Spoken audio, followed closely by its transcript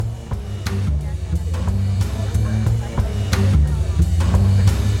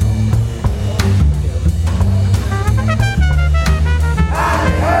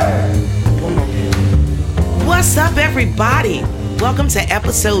everybody. Welcome to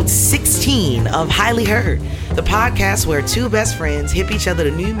episode 16 of Highly Heard, the podcast where two best friends hip each other to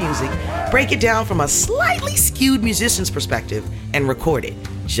new music, break it down from a slightly skewed musician's perspective, and record it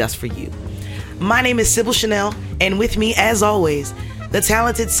just for you. My name is Sybil Chanel, and with me, as always, the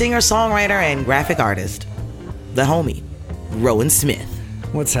talented singer-songwriter and graphic artist, the homie, Rowan Smith.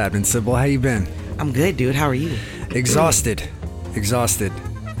 What's happening, Sybil? How you been? I'm good, dude. How are you? Exhausted.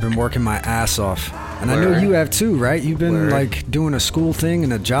 Been working my ass off. And I know you have too, right? You've been like doing a school thing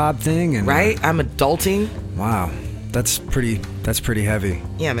and a job thing, and right? I'm adulting. Wow, that's pretty heavy.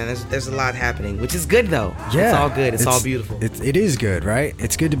 Yeah, man. There's a lot happening, which is good though. Yeah, it's all good. It's all beautiful. It is good, right?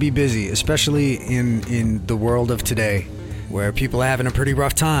 It's good to be busy, especially in the world of today, where people are having a pretty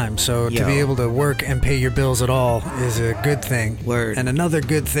rough time. So to be able to work and pay your bills at all is a good thing. Word. And another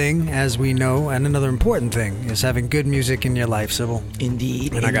good thing, as we know, and another important thing, is having good music in your life, Sybil.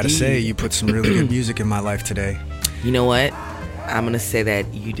 Indeed. And I gotta say, you put some really good music in my life today. You know what? I'm gonna say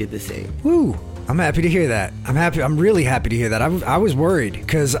that you did the same. Woo! I'm happy to hear that. I'm really happy to hear that. I was worried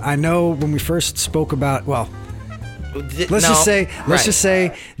because I know when we first spoke about, let's just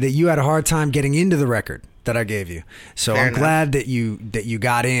say that you had a hard time getting into the record that I gave you. So I'm glad that you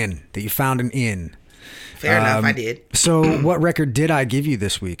got in, that you found an in. Fair enough, I did. So what record did I give you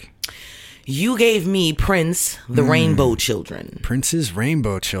this week? You gave me Prince, The Rainbow Children. Prince's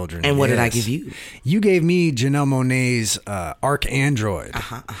Rainbow Children. And what did I give you? You gave me Janelle Monáe's Archandroid.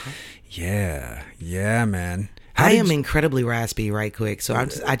 Yeah, man. I am incredibly raspy right quick, so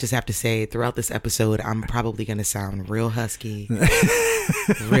I just have to say, throughout this episode, I'm probably going to sound real husky,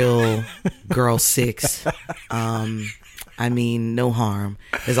 real girl 6. I mean, no harm.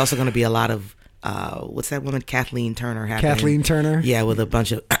 There's also going to be a lot of, what's that woman, Kathleen Turner happening. Kathleen Turner? Yeah, with a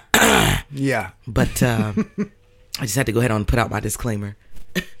bunch of... Yeah. But I just had to go ahead and put out my disclaimer.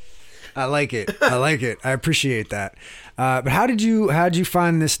 I like it. I appreciate that. But how did you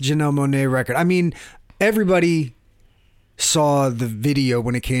find this Janelle Monáe record? I mean... Everybody saw the video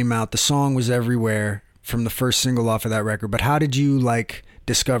when it came out. The song was everywhere from the first single off of that record. But how did you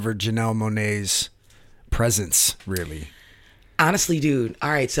discover Janelle Monáe's presence, really? Honestly, dude. All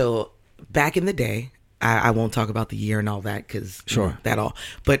right. So back in the day, I won't talk about the year and all that because that all.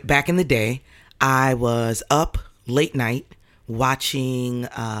 But back in the day, I was up late night watching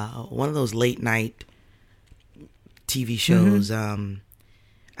one of those late night TV shows.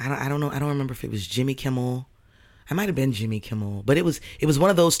 I don't know. I don't remember if it was Jimmy Kimmel. I might have been Jimmy Kimmel, but it was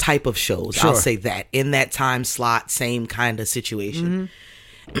one of those type of shows. Sure. I'll say that in that time slot, same kind of situation.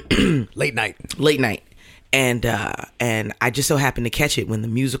 Mm-hmm. Late night, and I just so happened to catch it when the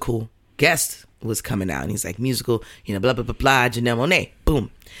musical guest was coming out, and he's like, musical, blah blah blah blah, Janelle Monáe. Boom,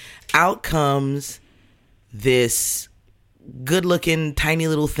 out comes this good-looking tiny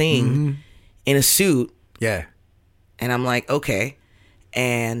little thing in a suit. Yeah, and I'm like, okay.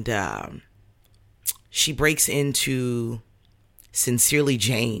 And she breaks into Sincerely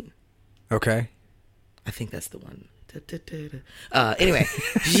Jane. Okay. I think that's the one. Anyway,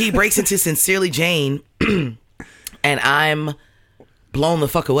 she breaks into Sincerely Jane, and I'm blown the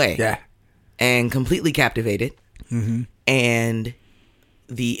fuck away. Yeah. And completely captivated. Mm-hmm. And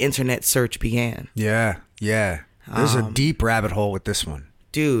the internet search began. Yeah. There's a deep rabbit hole with this one.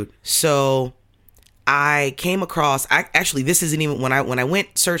 Dude, so... I came across, this isn't even, when I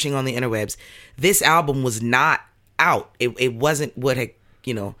went searching on the interwebs, this album was not out. It wasn't what had,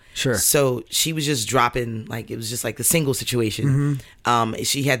 Sure. So she was just dropping, it was just like the single situation. Mm-hmm.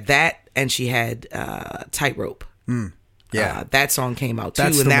 She had that, and she had Tightrope. Yeah. That song came out too,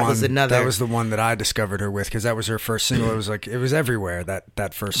 That was the one that I discovered her with, because that was her first single. It was it was everywhere,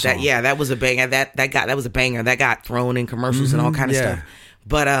 that first song. That was a banger. That was a banger. That got thrown in commercials and all kind of stuff.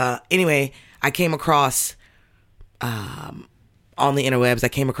 But anyway... I came across, on the interwebs, I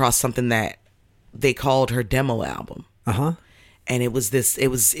came across something that they called her demo album. Uh-huh. And it was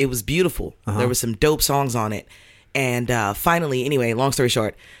beautiful. Uh-huh. There were some dope songs on it. And finally, anyway, long story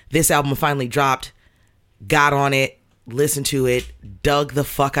short, this album finally dropped, got on it, listened to it, dug the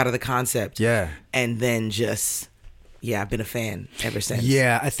fuck out of the concept. Yeah. And then just... Yeah, I've been a fan ever since.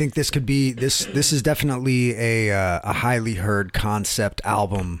 Yeah, I think this could be... This is definitely a highly heard concept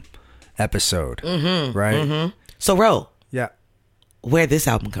album episode, right? Mm-hmm. So, Ro, where'd this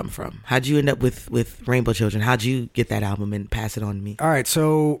album come from? How'd you end up with Rainbow Children? How'd you get that album and pass it on to me? All right,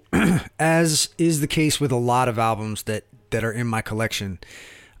 so as is the case with a lot of albums that are in my collection,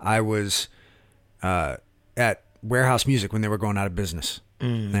 I was at Warehouse Music when they were going out of business,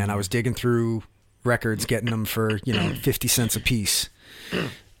 and I was digging through records, getting them for 50 cents a piece.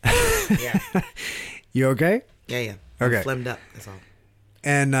 Yeah. You okay? Yeah. Okay. I'm phlegmed up. That's all.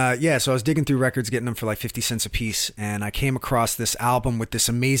 And so I was digging through records, getting them for like 50 cents a piece, and I came across this album with this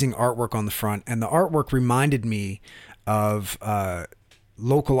amazing artwork on the front, and the artwork reminded me of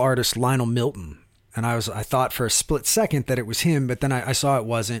local artist Lionel Milton. And I thought for a split second that it was him, but then I saw it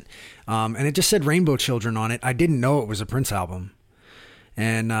wasn't. And it just said Rainbow Children on it. I didn't know it was a Prince album.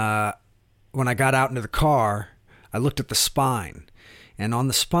 And when I got out into the car, I looked at the spine. And on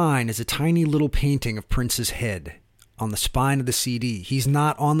the spine is a tiny little painting of Prince's head on the spine of the CD. He's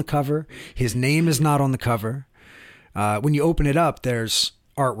not on the cover. His name is not on the cover. When you open it up, there's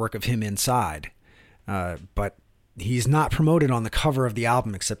artwork of him inside. But he's not promoted on the cover of the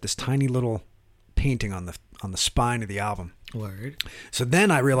album except this tiny little painting on the spine of the album. Word. So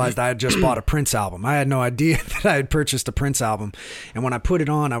then I realized I had just bought a Prince album. I had no idea that I had purchased a Prince album. And when I put it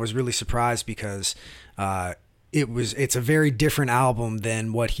on, I was really surprised because it's a very different album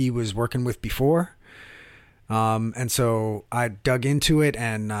than what he was working with before. And so I dug into it,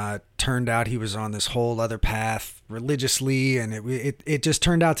 and turned out he was on this whole other path religiously, and it just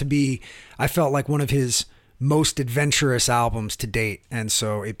turned out to be, I felt like one of his most adventurous albums to date, and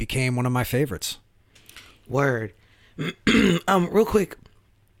so it became one of my favorites. Word. Real quick,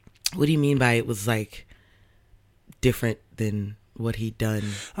 what do you mean by it was like different than what he'd done?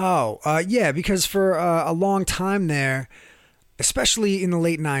 Yeah, because for a long time there, especially in the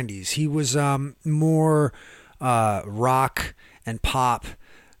late 90s, he was more rock and pop.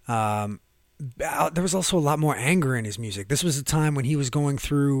 There was also a lot more anger in his music. This was a time when he was going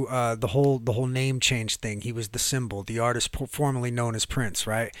through the whole name change thing. He was the Symbol, the artist formerly known as Prince,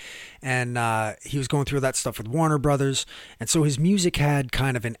 right? And he was going through that stuff with Warner Brothers. And so his music had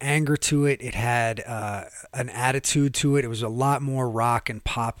kind of an anger to it. It had an attitude to it. It was a lot more rock and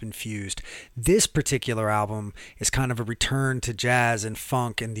pop infused. This particular album is kind of a return to jazz and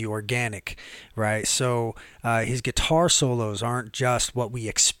funk and the organic, right? So his guitar solos aren't just what we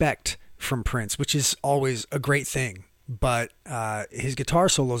expect from Prince, which is always a great thing, but his guitar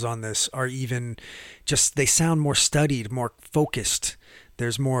solos on this are even just, they sound more studied, more focused.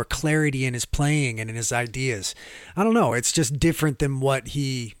 There's more clarity in his playing and in his ideas. I don't know, it's just different than what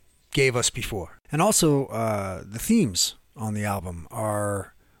he gave us before. And also the themes on the album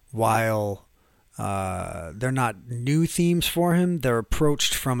are, while they're not new themes for him, they're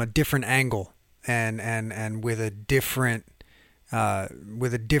approached from a different angle and with a different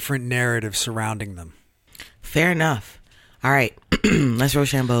narrative surrounding them. Fair enough. All right, let's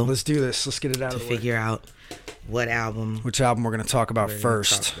Rochambeau. Let's do this. Let's get it out of the way. To figure out which album we're going to talk about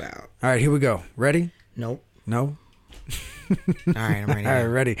first. All right, here we go. Ready? Nope. No? All right, I'm ready. All right,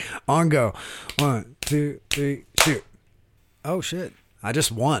 ready. On go. 1, 2, 3, shoot. Oh, shit. I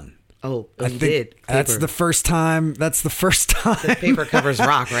just won. Oh, you did. Paper. That's the first time. The paper covers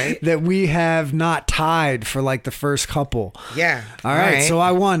rock, right? That we have not tied for like the first couple. Yeah. All right. So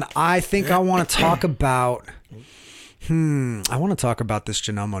I won. I think I want to talk about. I want to talk about this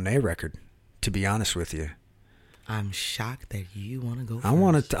Janelle Monáe record. To be honest with you, I'm shocked that you want to go first. I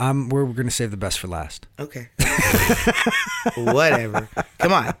want to. We're going to save the best for last. Okay. Whatever.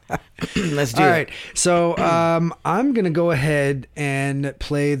 Come on. Let's do it. All right. So I'm going to go ahead and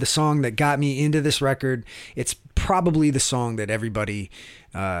play the song that got me into this record. It's probably the song that everybody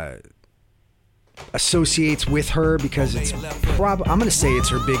associates with her because it's I'm going to say it's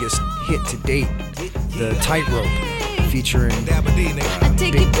her biggest hit to date. The Tightrope featuring I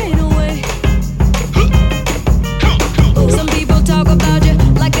take your pain away. Some people talk about you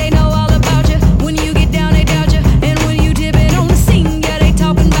like they know all about you. When you get down, they doubt you. And when you tip it on the scene, yeah, they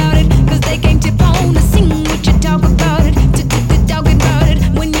talking about it. Cause they can't tip on the scene, what you talk about it. Talking about it.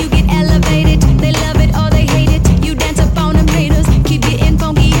 When you get elevated, they love it or they hate it. You dance up on them haters, keep getting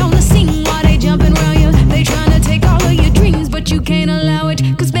funky on the scene while they jumping around you. They trying to take all of your dreams, but you can't allow it.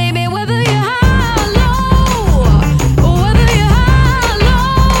 Cause baby, whether you're high or low, or whether you're high or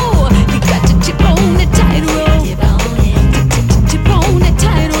low, you got to tip on the tightrope. Tip on the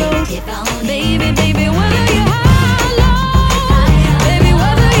tightrope. Baby, baby, whether you're high or low, baby,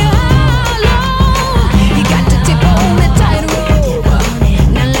 whether you're high or low, you got to tip on the tightrope.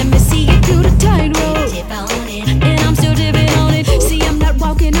 Now let me see you do the tightrope. And I'm still tipping on it. See, I'm not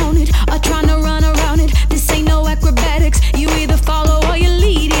walking on it or trying to run around it. This ain't no acrobatics. You either follow or you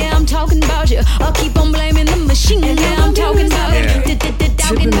lead. Yeah, I'm talking about you. I'll keep on blaming the machine. Yeah, I'm talking about it.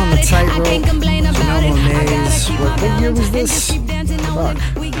 Tipping on the tightrope. I can't complain about it. I gotta keep my What year was balance and this? just keep dancing on it.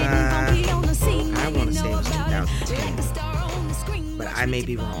 We getting funky on the scene. I want to say it was Know about it. 2010, The star on the screen. but I may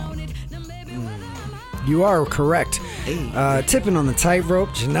be wrong. You are correct. Hey. Tipping on the Tightrope,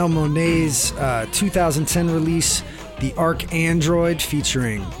 Janelle Monáe's 2010 release, The Archandroid,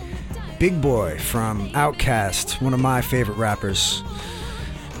 featuring Big Boy from Outkast, one of my favorite rappers.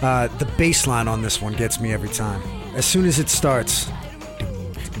 The bass line on this one gets me every time. As soon as it starts.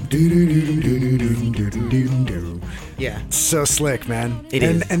 Yeah. It's so slick, man. It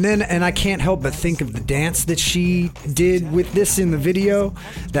is. And I can't help but think of the dance that she did with this in the video.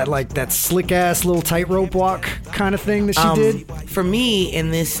 That slick ass little tightrope walk kind of thing that she did. For me, in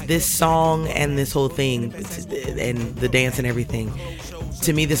this song and this whole thing and the dance and everything,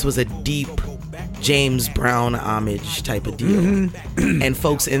 to me this was a deep James Brown homage type of deal. Mm-hmm. And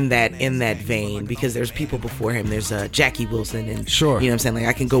folks in that vein, because there's people before him. There's Jackie Wilson, and sure, you know what I'm saying. Like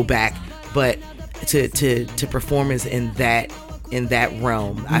I can go back, but to performers in that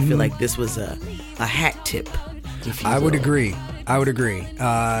realm, mm-hmm. I feel like this was a hat tip. I would agree.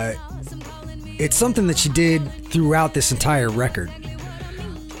 It's something that she did throughout this entire record.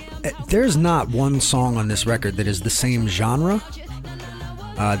 There's not one song on this record that is the same genre.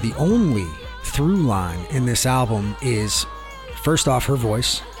 The only through line in this album is, first off, her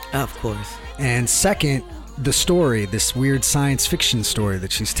voice. Of course. And second, the story, this weird science fiction story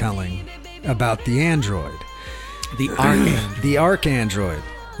that she's telling about the android. The ArcAndroid. The ArcAndroid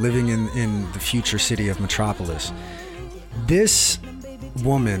living in the future city of Metropolis. This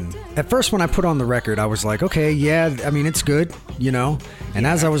woman, at first when I put on the record, I was like, okay, yeah, I mean, it's good, you know? And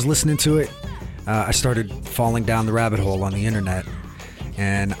as I was listening to it, I started falling down the rabbit hole on the internet.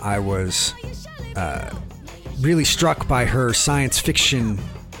 And I was really struck by her science fiction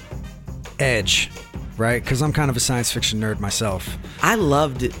edge, right? Because I'm kind of a science fiction nerd myself. I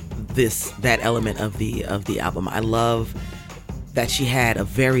loved that element of the album. I love that she had a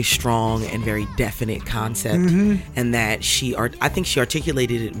very strong and very definite concept, mm-hmm. and that I think she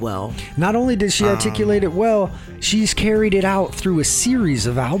articulated it well. Not only did she articulate it well, she's carried it out through a series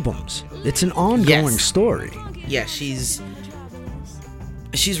of albums. It's an ongoing story. Yeah, she's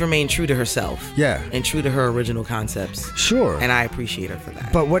remained true to herself. Yeah. And true to her original concepts. Sure. And I appreciate her for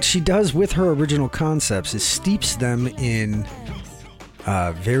that. But what she does with her original concepts is steeps them in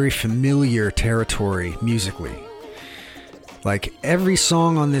very familiar territory musically. Like every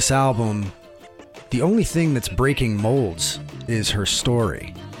song on this album, the only thing that's breaking molds is her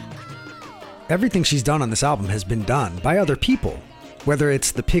story. Everything she's done on this album has been done by other people. Whether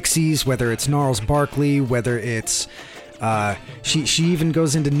it's the Pixies, whether it's Gnarls Barkley, whether it's she even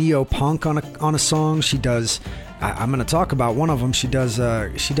goes into neo-punk on a song. She does. I'm going to talk about one of them. She does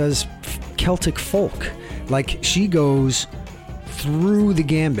Celtic folk. Like she goes through the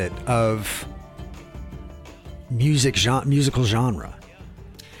gambit of musical genre.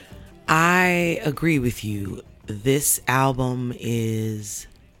 I agree with you. This album is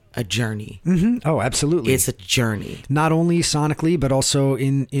a journey. Mm-hmm. Oh, absolutely. It's a journey. Not only sonically, but also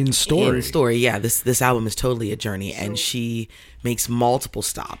in story. In story, yeah. This album is totally a journey, and she makes multiple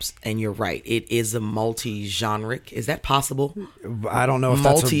stops. And you're right, it is a multi-genric. Is that possible? I don't know if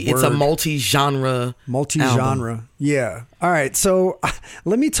that's a word. It's a multi-genre. Album. Yeah. All right. So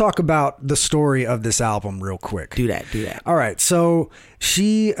let me talk about the story of this album real quick. Do that. All right. So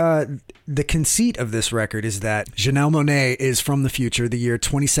she, the conceit of this record is that Janelle Monáe is from the future, the year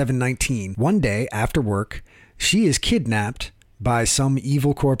 2719. One day after work, she is kidnapped by some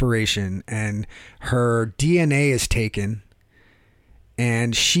evil corporation, and her DNA is taken,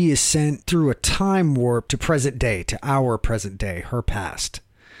 and she is sent through a time warp to present day, to our present day, her past.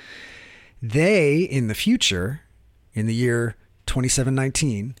 They, in the future, in the year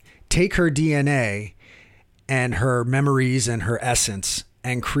 2719, take her DNA and her memories and her essence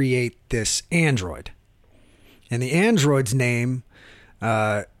and create this android. And the android's name,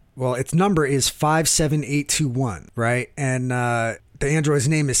 its number is 57821, right? And the android's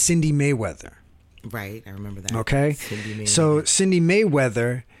name is Cindy Mayweather. Right, I remember that. Okay. So Cindy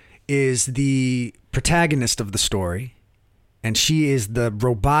Mayweather is the protagonist of the story, and she is the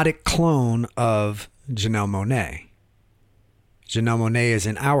robotic clone of Janelle Monáe. Janelle Monáe is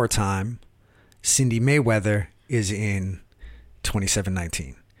in our time. Cindy Mayweather is in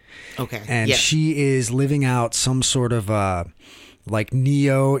 2719. Okay. And she is living out some sort of like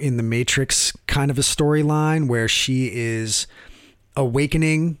Neo in the Matrix kind of a storyline where she is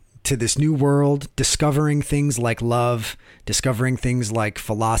awakening to this new world, discovering things like love, discovering things like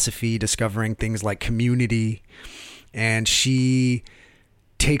philosophy, discovering things like community. And she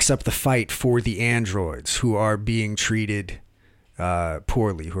takes up the fight for the androids who are being treated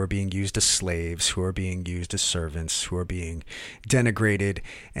poorly, who are being used as slaves, who are being used as servants, who are being denigrated.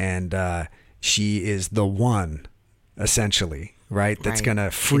 And she is the one, essentially, right? That's going to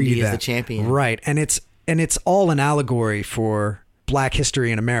free them. Is the champion. Right. And it's all an allegory for Black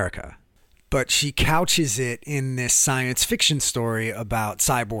history in America. But she couches it in this science fiction story about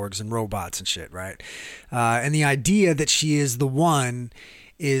cyborgs and robots and shit, right? And the idea that she is the one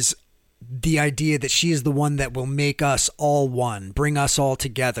is the idea that she is the one that will make us all one, bring us all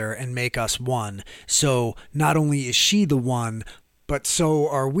together and make us one. So not only is she the one, but so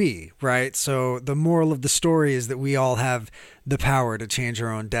are we, right? So the moral of the story is that we all have the power to change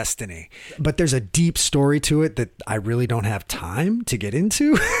our own destiny. But there's a deep story to it that I really don't have time to get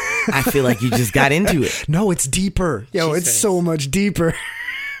into. I feel like you just got into it. No, it's deeper. It's so much deeper.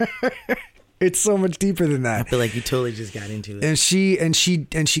 It's so much deeper than that. I feel like you totally just got into it. And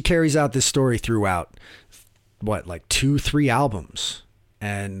she carries out this story throughout like 2-3 albums.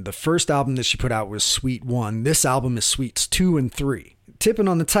 And the first album that she put out was Suite 1. This album is Suites 2 and 3. Tipping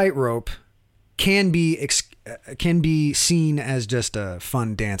on the Tightrope can be seen as just a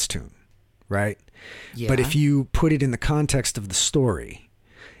fun dance tune, right? Yeah. But if you put it in the context of the story,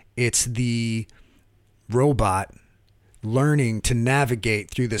 it's the robot learning to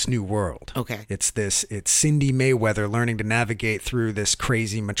navigate through this new world. Okay. It's Cindy Mayweather learning to navigate through this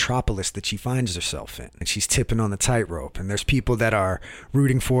crazy metropolis that she finds herself in. And she's tipping on the tightrope. And there's people that are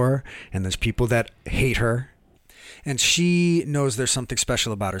rooting for her, and there's people that hate her. And she knows there's something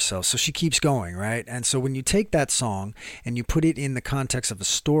special about herself, so she keeps going, right? And so when you take that song and you put it in the context of a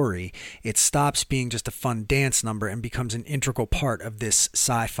story, it stops being just a fun dance number and becomes an integral part of this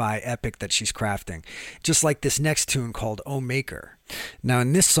sci-fi epic that she's crafting. Just like this next tune called Oh Maker. Now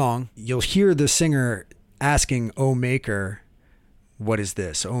in this song, you'll hear the singer asking, "Oh Maker, what is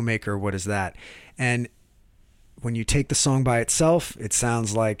this? Oh Maker, what is that?" And when you take the song by itself, it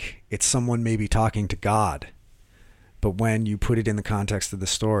sounds like it's someone maybe talking to God. But when you put it in the context of the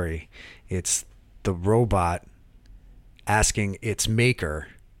story, it's the robot asking its maker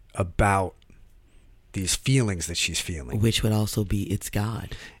about these feelings that she's feeling. Which would also be its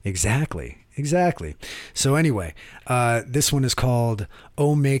God. Exactly. So anyway, this one is called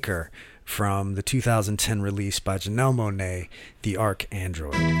Oh Maker from the 2010 release by Janelle Monáe, The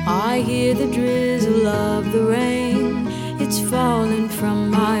Archandroid. I hear the drizzle of the rain. It's falling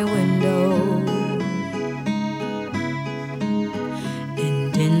from my window.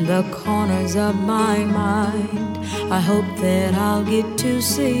 In the corners of my mind, I hope that I'll get to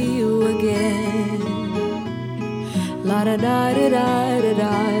see you again. La da da da da da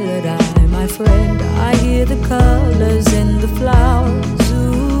da da da. My friend, I hear the colors in the flowers.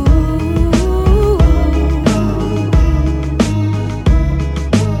 Ooh.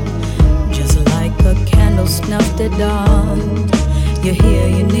 Just like a candle snuffed at dawn. You're here,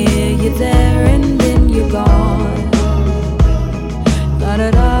 you're near, you're there, and then you're gone. Da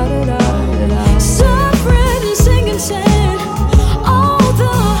da da da da da. Suffering and singing sad, all the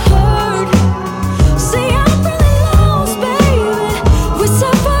hurt. See, I'm really lost, baby. We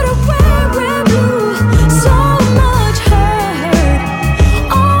suffered a wearing blue. So much hurt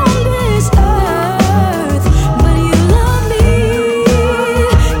on this earth, but you love me,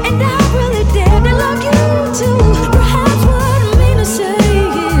 and I really dare to love you too. Perhaps what I mean to say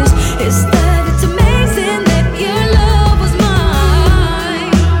is that it's amazing that your love was mine.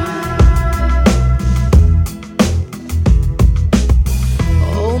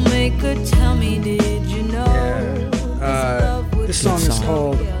 Oh, Maker, tell me, did you know? This song is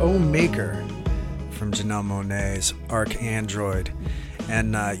called Oh Maker from Janelle Monáe's Archandroid.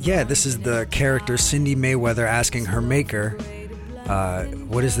 And this is the character Cindy Mayweather asking her maker,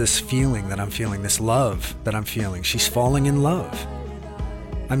 what is this feeling that I'm feeling, this love that I'm feeling? She's falling in love.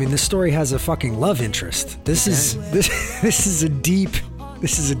 I mean, this story has a fucking love interest. This is a deep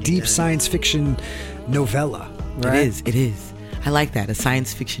science fiction novella, right? It is. I like that. A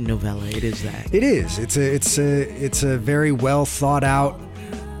science fiction novella. It is that. It is. It's a very well thought out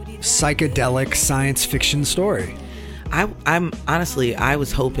psychedelic science fiction story. I'm honestly, I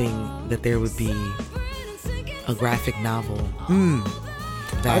was hoping that there would be a graphic novel.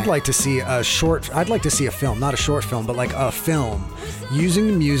 I'd like to see a film, not a short film, but like a film using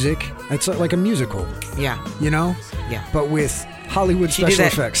the music. It's like a musical. Yeah. You know? Yeah. But with Hollywood special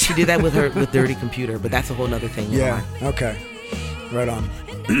effects. She did that with Dirty Computer, but that's a whole nother thing. Yeah. Okay. Right on.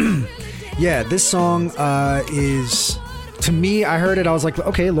 Yeah, this song is, to me, I heard it, I was like,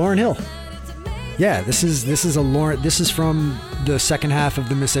 okay, Lauryn Hill. Yeah, this is from the second half of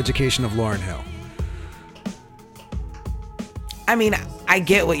The Miseducation of Lauryn Hill. I mean, I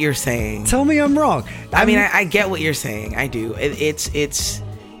get what you're saying. Tell me I'm wrong. I get what you're saying. I do. It's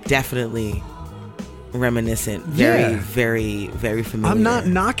definitely reminiscent. Very, very, very familiar. I'm not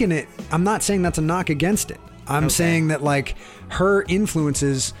knocking it. I'm not saying that's a knock against it. I'm saying that like her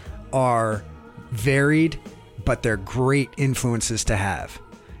influences are varied, but they're great influences to have.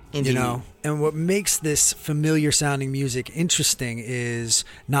 Indeed. You know, and what makes this familiar sounding music interesting is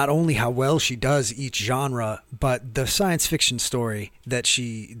not only how well she does each genre, but the science fiction story that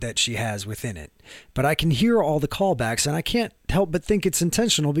she has within it. But I can hear all the callbacks, and I can't help but think it's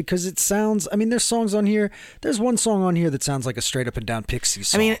intentional because it sounds, I mean, there's songs on here. There's one song on here that sounds like a straight up and down Pixies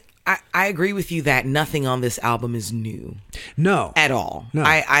song. I mean, I agree with you that nothing on this album is new. No. At all. No.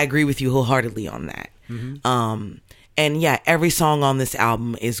 I agree with you wholeheartedly on that. Mm-hmm. And yeah, every song on this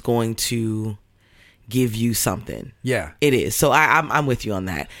album is going to give you something. Yeah. It is. So I'm with you on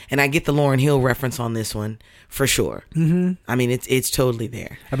that. And I get the Lauryn Hill reference on this one for sure. Mm-hmm. I mean, it's totally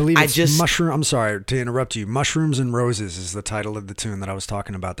there. I believe it's Mushroom. I'm sorry to interrupt you. Mushrooms and Roses is the title of the tune that I was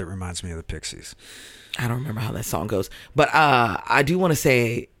talking about that reminds me of the Pixies. I don't remember how that song goes. But I do want to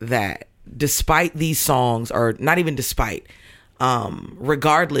say that despite these songs, or not even despite,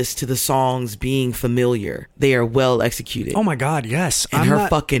 regardless to the songs being familiar, they are well executed. Oh my God, yes. And her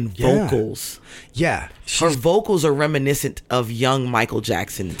fucking vocals. Yeah. Her vocals are reminiscent of young Michael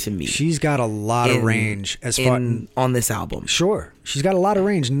Jackson to me. She's got a lot of range on this album. Sure. She's got a lot of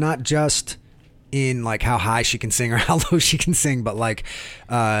range, not just in like how high she can sing or how low she can sing, but like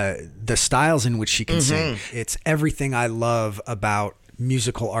the styles in which she can sing. It's everything I love about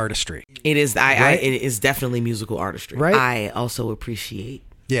musical artistry. It is. It is definitely musical artistry. Right. I also appreciate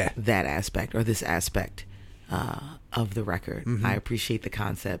that aspect, or this aspect of the record. Mm-hmm. I appreciate the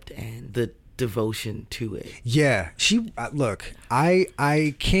concept and the devotion to it. Yeah. She look.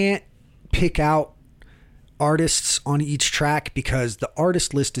 I can't pick out artists on each track because the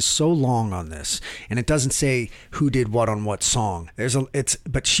artist list is so long on this, and it doesn't say who did what on what song.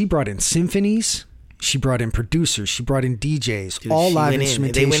 But she brought in symphonies. She brought in producers. She brought in DJs. Dude, all live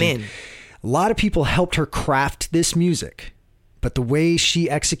instrumentation. They went in. A lot of people helped her craft this music, but the way she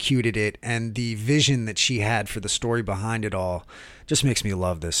executed it and the vision that she had for the story behind it all just makes me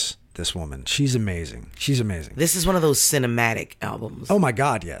love this woman. She's amazing. She's amazing. This is one of those cinematic albums. Oh my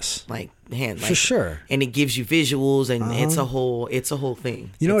God, yes. For sure. And it gives you visuals, and it's a whole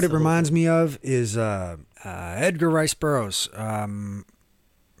thing. You know what it reminds me of is Edgar Rice Burroughs'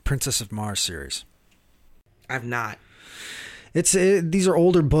 Princess of Mars series. I've not. These are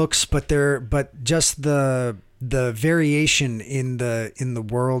older books, but just the variation in the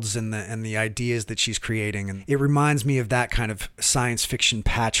worlds and the ideas that she's creating, and it reminds me of that kind of science fiction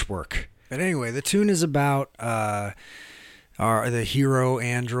patchwork. But anyway, the tune is about the hero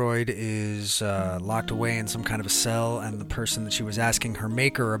android is locked away in some kind of a cell, and the person that she was asking her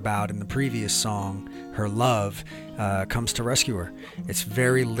maker about in the previous song, her love, comes to rescue her. It's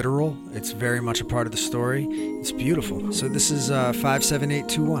very literal. It's very much a part of the story. It's beautiful. So this is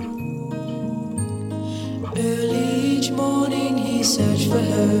 57821. Early each morning he searched for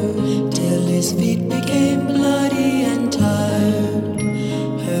her till his feet became bloody and tired.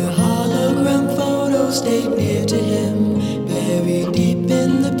 Her hologram photo stayed near to him, buried deep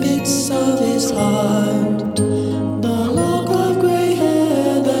in the pits of his heart. The lock of gray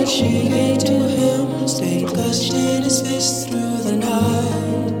hair that she gave to him stayed clutched in his fist through the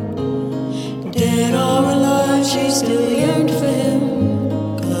night. Dead or alive, she still yearned for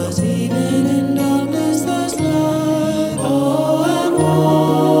him, 'cause even in darkness there's light. Oh, and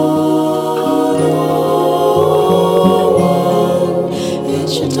one, it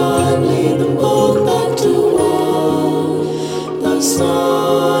should time lead them both back to one. The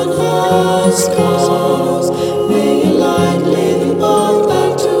sun has come, may your light lead them both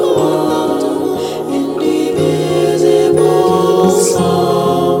back to one. Indivisible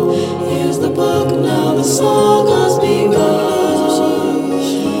song, here's the book, now the song has begun.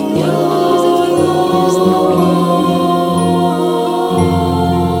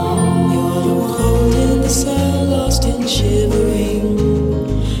 You're the one in the cell, lost and shivering,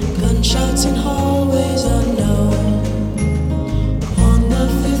 gunshots in hallways unknown. On the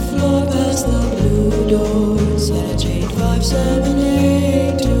 5th floor past the blue doors, at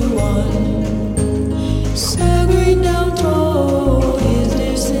 85781. Staggering down tall, is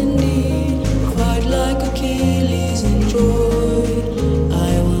this indeed a fight like Achilles and Troy?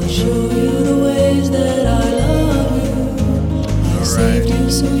 I will show you the ways that I love you. I saved you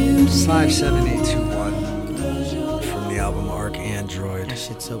so you'd see. 57821 from the album Arc Android. That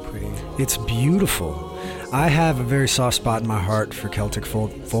shit's so pretty. It's beautiful. I have a very soft spot in my heart for Celtic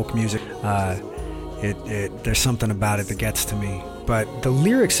folk music. There's something about it that gets to me. But the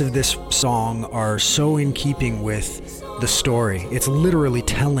lyrics of this song are so in keeping with the story. It's literally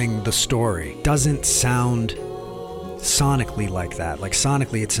telling the story. Doesn't sound sonically like that. Like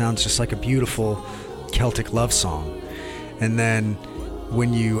sonically, it sounds just like a beautiful Celtic love song. And then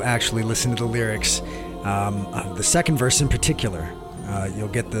when you actually listen to the lyrics, the second verse in particular, you'll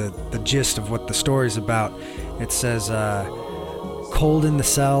get the gist of what the story's about. It says, cold in the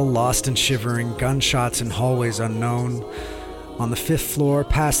cell, lost and shivering, gunshots in hallways unknown. On the 5th floor,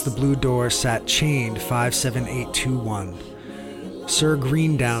 past the blue door, sat chained 57821. Sir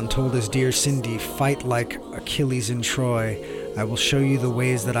Greendown told his dear Cindy, fight like Achilles in Troy. I will show you the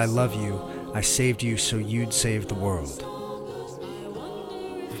ways that I love you. I saved you so you'd save the world.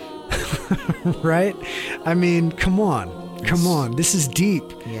 Right? I mean, come on. Come on. This is deep.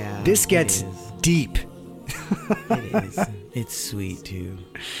 Yeah. This gets deep. It is. It's sweet, too.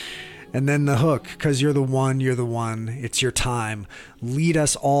 And then the hook, 'cause you're the one, it's your time. Lead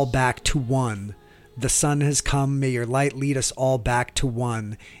us all back to one. The sun has come, may your light lead us all back to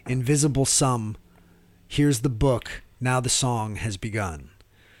one. Invisible sum. Here's the book, now the song has begun.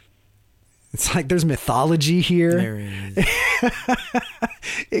 It's like there's mythology here. There is.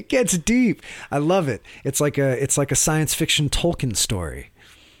 It gets deep. I love it. It's like a science fiction Tolkien story.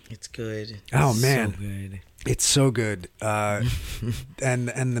 It's good. Oh man. So good. It's so good.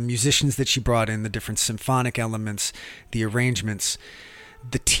 And the musicians that she brought in, the different symphonic elements, the arrangements,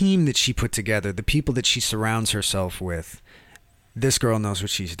 the team that she put together, the people that she surrounds herself with. This girl knows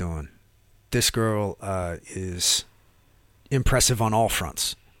what she's doing. This girl is impressive on all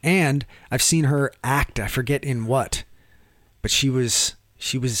fronts. And I've seen her act. I forget in what, but she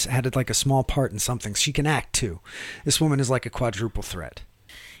had like a small part in something. She can act too. This woman is like a quadruple threat.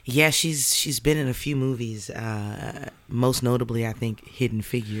 Yeah, she's been in a few movies. Most notably, I think, Hidden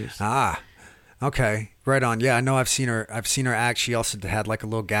Figures. Ah, okay, right on. Yeah, I know. I've seen her act. She also had like a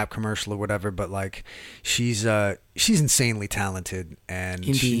little Gap commercial or whatever. But like, she's insanely talented, and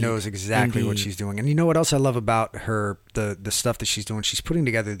Indeed. she knows exactly what she's doing. And you know what else I love about her? The stuff that she's doing. She's putting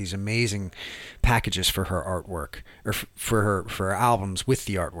together these amazing packages for her artwork, or for her albums with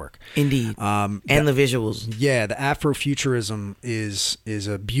the artwork. Indeed, and the visuals. Yeah, the Afrofuturism is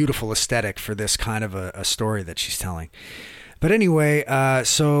a beautiful aesthetic for this kind of a story that she's telling. But anyway,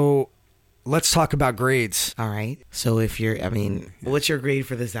 so let's talk about grades. All right. So what's your grade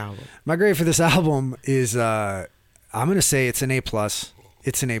for this album? My grade for this album is, I'm going to say it's an A+.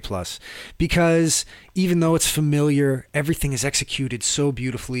 It's an A+. Because even though it's familiar, everything is executed so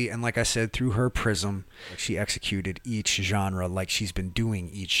beautifully. And like I said, through her prism, she executed each genre like she's been doing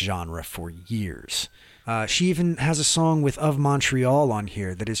each genre for years. She even has a song with Of Montreal on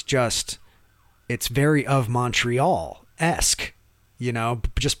here that is it's very Of Montreal-esque. You know,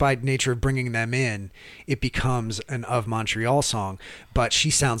 just by nature of bringing them in, it becomes an Of Montreal song. But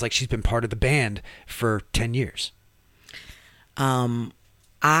she sounds like she's been part of the band for 10 years.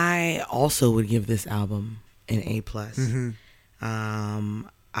 I also would give this album an A+. Mm-hmm.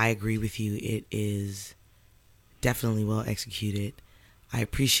 I agree with you. It is definitely well executed. I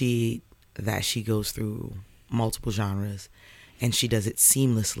appreciate that she goes through multiple genres and she does it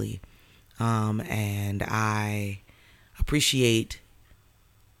seamlessly. And I appreciate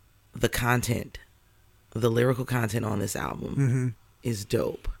the content, the lyrical content on this album is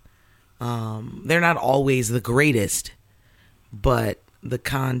dope. They're not always the greatest, but the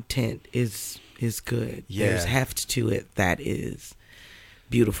content is good. Yeah. There's heft to it that is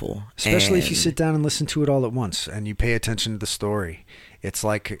beautiful. Especially if you sit down and listen to it all at once and you pay attention to the story. It's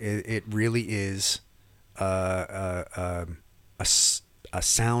like it really is a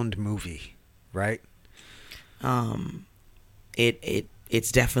sound movie, right?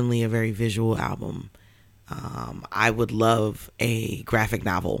 It's definitely a very visual album. I would love a graphic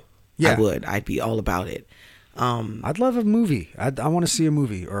novel. Yeah. I would. I'd be all about it. I'd love a movie. I want to see a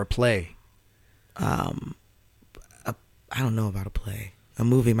movie or a play. I don't know about a play. A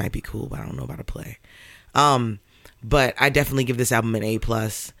movie might be cool, but I don't know about a play. But I definitely give this album an A+.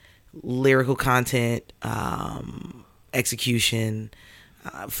 Lyrical content, execution,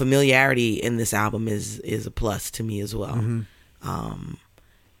 familiarity in this album is a plus to me as well.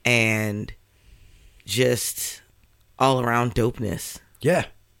 And just all around dopeness. Yeah.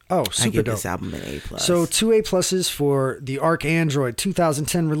 Oh, super I give dope. this album an A+. So 2 A+ for the ArchAndroid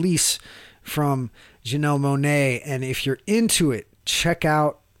 2010 release from Janelle Monáe. And if you're into it, check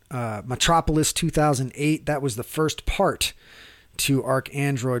out Metropolis 2008. That was the first part to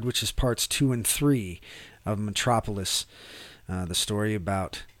ArchAndroid, which is parts 2 and 3 of Metropolis, the story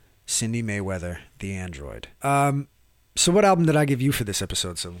about Cindy Mayweather, the android. So what album did I give you for this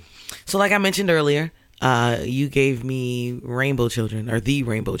episode, Sybil? So like I mentioned earlier, you gave me Rainbow Children, or The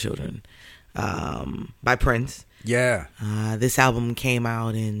Rainbow Children, by Prince. Yeah. This album came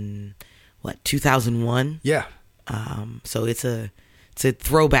out in, 2001? Yeah. So it's a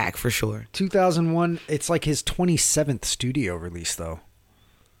throwback for sure. 2001, it's like his 27th studio release, though.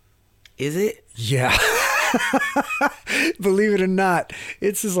 Is it? Yeah. Believe it or not,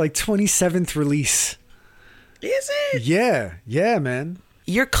 it's his like 27th release. Is it? Yeah, man.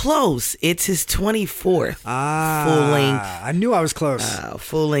 You're close. It's his 24th full length. I knew I was close.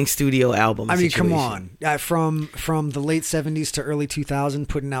 Full length studio album. I mean, situation. come on. From the late 70s to early 2000,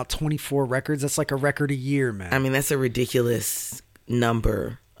 putting out 24 records. That's like a record a year, man. I mean, that's a ridiculous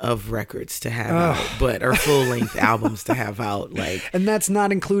number of records to have out, or full length albums to have out. Like, and that's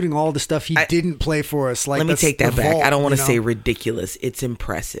not including all the stuff he didn't play for us. Like, let me take that back. Vault, I don't want to say ridiculous. It's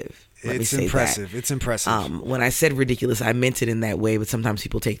impressive. It's impressive. It's impressive. When I said ridiculous, I meant it in that way, but sometimes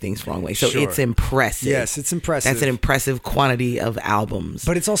people take things the wrong way. So it's impressive. Yes, it's impressive. That's an impressive quantity of albums.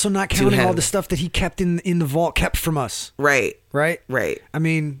 But it's also not counting all the stuff that he kept in the vault, kept from us. Right. Right? Right. I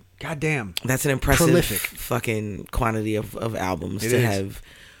mean, goddamn. That's an impressive prolific fucking quantity of albums to have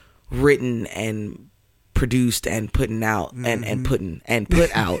written and produced and putting out and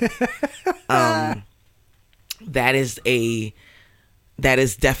put out. That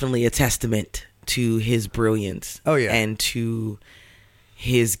is definitely a testament to his brilliance. Oh yeah. And to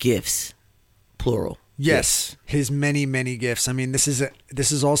his gifts, plural. Yes, his many, many gifts. I mean, this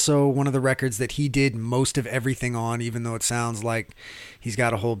is also one of the records that he did most of everything on, even though it sounds like he's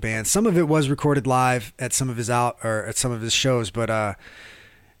got a whole band. Some of it was recorded live at some of his shows, but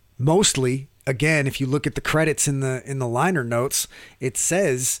mostly, again, if you look at the credits in the liner notes, it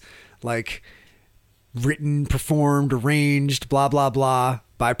says like written, performed, arranged, blah blah blah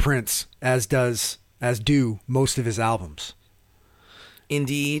by Prince, as do most of his albums.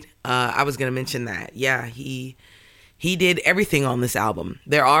 Indeed. I was going to mention that. Yeah, he did everything on this album.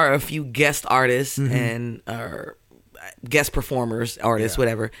 There are a few guest artists and guest performers, artists,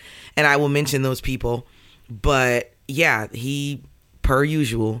 whatever, and I will mention those people. But yeah, he, per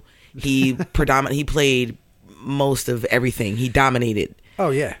usual, he he played most of everything. He dominated.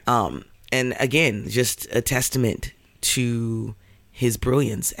 Oh yeah. And again, just a testament to his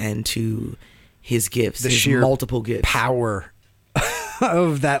brilliance and to his gifts, his sheer multiple gifts, power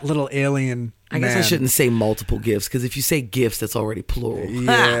of that little alien. I guess I shouldn't say multiple gifts, because if you say gifts, that's already plural.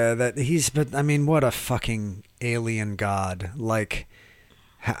 Yeah, but I mean, what a fucking alien god! Like,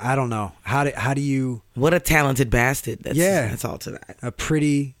 I don't know how do you? What a talented bastard! That's all to that. A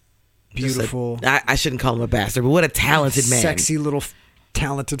pretty, beautiful. I shouldn't call him a bastard, but what a talented man! Sexy little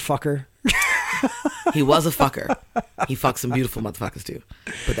talented fucker. He was a fucker. He fucked some beautiful motherfuckers too,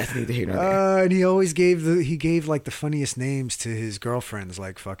 but that's neither here nor there. And he always gave like the funniest names to his girlfriends,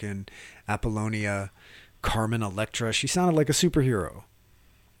 like fucking Apollonia, Carmen Electra. She sounded like a superhero.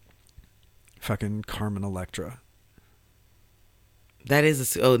 Fucking Carmen Electra. That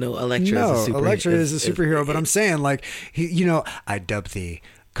is Electra. No, is a superhero. Electra is a superhero, but I'm saying like I dub thee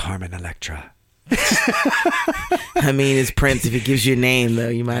Carmen Electra. I mean, it's Prince. If it gives you a name, though,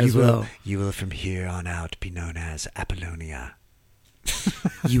 you might as well. You will from here on out be known as Apollonia.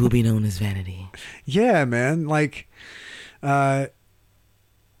 You will be known as Vanity. Yeah, man. Like, it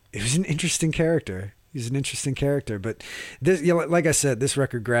was an interesting character. He's an interesting character. But this, like I said, this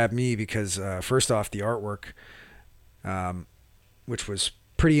record grabbed me because first off, the artwork, which was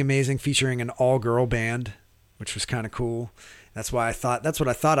pretty amazing, featuring an all-girl band, which was kind of cool. That's what I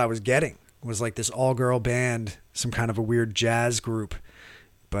thought I was getting. Was like this all-girl band, some kind of a weird jazz group,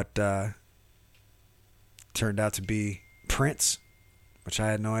 but turned out to be Prince, which I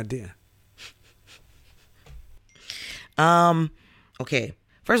had no idea. Okay.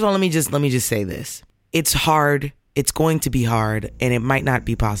 First of all, let me just say this. It's hard. It's going to be hard, and it might not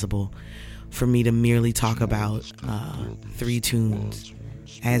be possible for me to merely talk about 3 tunes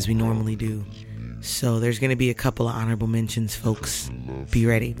as we normally do. So there's going to be a couple of honorable mentions, folks. Be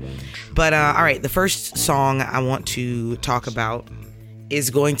ready. But all right, the first song I want to talk about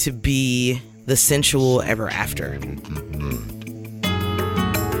is going to be The Sensual Ever After.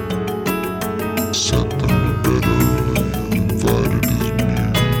 Set them better, invited his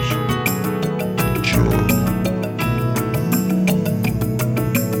muse. John.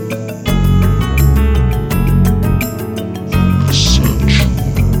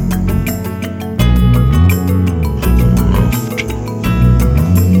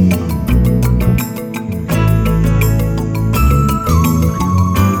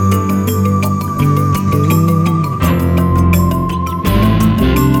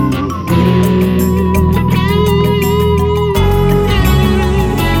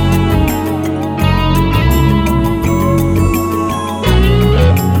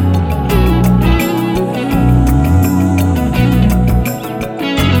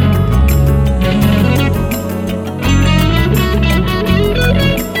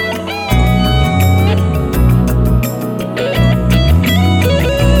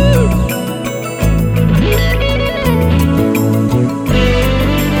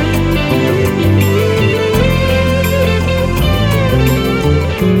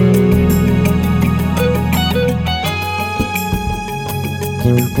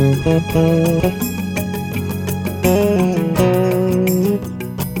 Sensual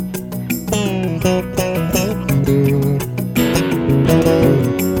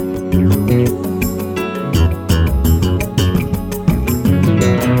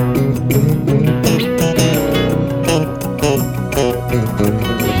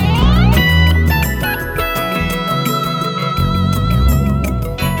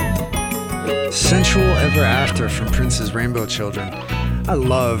Ever After from Prince's Rainbow Children. I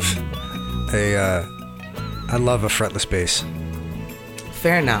love a fretless bass.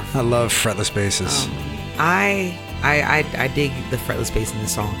 Fair enough. I love fretless basses. I dig the fretless bass in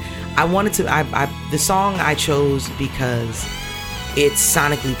this song. I wanted to. The song I chose because it's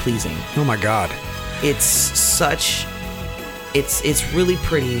sonically pleasing. Oh my god! It's such. It's really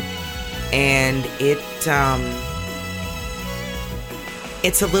pretty, and it's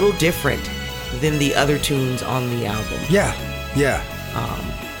a little different than the other tunes on the album. Yeah.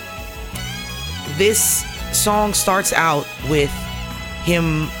 This song starts out with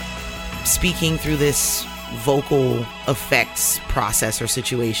him speaking through this vocal effects process or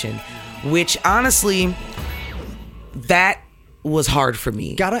situation, which honestly, that was hard for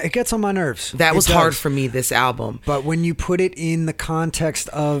me. It gets on my nerves. That was hard for me, this album. But when you put it in the context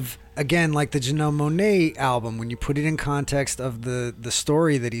of, again, like the Janelle Monáe album, when you put it in context of the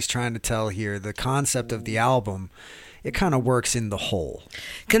story that he's trying to tell here, the concept of the album, it kind of works in the whole.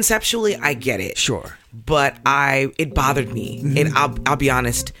 Conceptually, I get it. Sure. But it bothered me. I'll be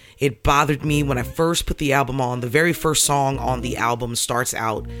honest. It bothered me when I first put the album on. The very first song on the album starts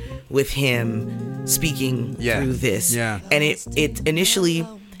out with him speaking through this. Yeah. And it initially,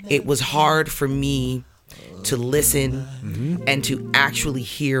 it was hard for me to listen and to actually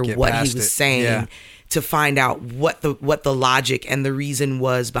hear what he was saying, to find out what the logic and the reason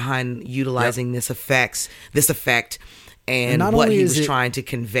was behind utilizing this effect and what he was trying to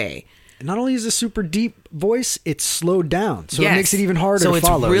convey. Not only is it a super deep voice, it's slowed down, so it makes it even harder to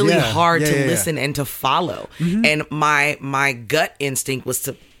follow. So it's really hard to listen and to follow. And my gut instinct was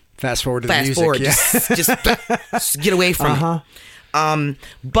to fast forward to the music. Just get away from it.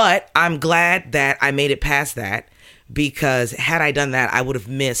 But I'm glad that I made it past that, because had I done that, I would have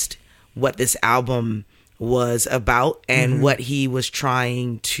missed what this album was about and what he was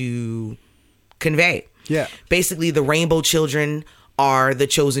trying to convey. Yeah. Basically, the Rainbow Children are the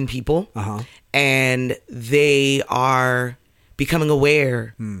chosen people, and they are becoming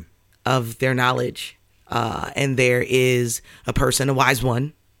aware of their knowledge. And there is a person, a wise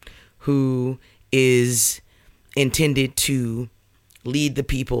one, who is intended to lead the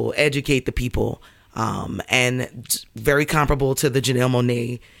people, educate the people, and very comparable to the Janelle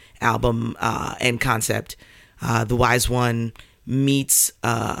Monáe album and concept. The wise one meets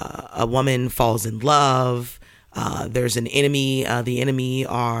a woman, falls in love. There's an enemy. The enemy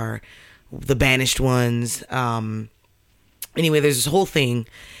are the banished ones. Anyway, there's this whole thing,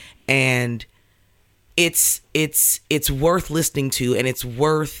 and it's worth listening to, and it's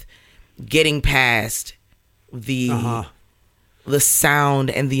worth getting past the sound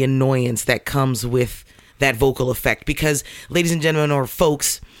and the annoyance that comes with that vocal effect, because, ladies and gentlemen, or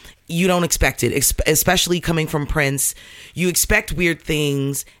folks, you don't expect it, especially coming from Prince. You expect weird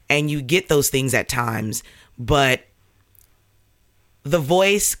things, and you get those things at times, but the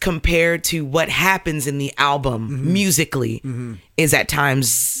voice compared to what happens in the album musically is at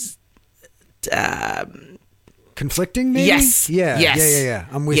times conflicting, maybe? Yes. Yeah.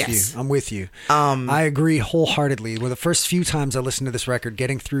 I'm with you. I agree wholeheartedly. Well, the first few times I listened to this record,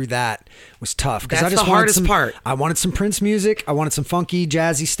 getting through that was tough. That's the hardest part. I wanted some Prince music. I wanted some funky,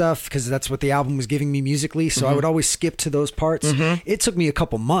 jazzy stuff, because that's what the album was giving me musically. So I would always skip to those parts. It took me a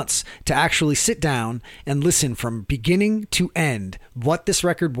couple months to actually sit down and listen from beginning to end what this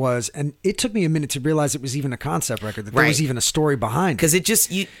record was. And it took me a minute to realize it was even a concept record, that there was even a story behind it. Because it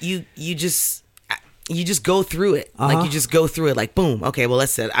just, you just go through it. Like, you just go through it like, boom, okay, well,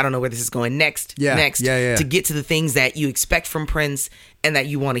 let's say, I don't know where this is going next, to get to the things that you expect from Prince and that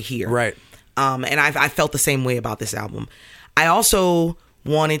you want to hear. Right. And I felt the same way about this album. I also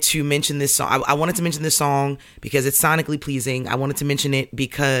wanted to mention this song. I wanted to mention this song because it's sonically pleasing. I wanted to mention it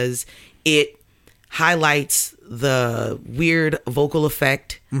because it highlights the weird vocal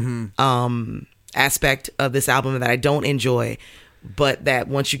effect aspect of this album that I don't enjoy, but that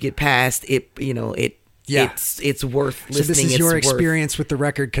once you get past it, it's worth listening. So this is your experience with the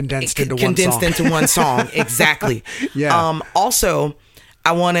record condensed into one song. Exactly. Also,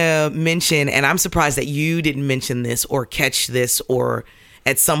 I want to mention, and I'm surprised that you didn't mention this or catch this or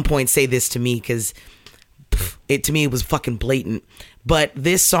at some point say this to me, because to me it was fucking blatant. But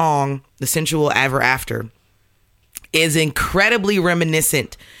this song, The Sensual Ever After, is incredibly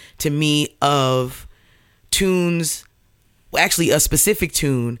reminiscent to me of tunes, actually a specific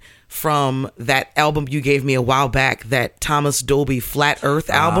tune from that album you gave me a while back, that Thomas Dolby Flat Earth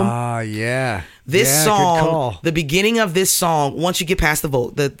album. Yeah. This good song, call. the beginning of this song, once you get past the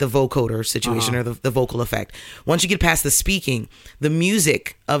vocoder situation or the vocal effect, once you get past the speaking, the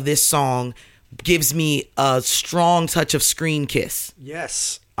music of this song gives me a strong touch of Screen Kiss.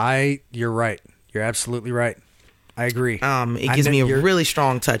 Yes. You're right. You're absolutely right. I agree. It gives me a really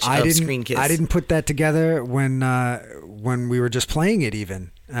strong touch of Screen Kiss. I didn't put that together when we were just playing it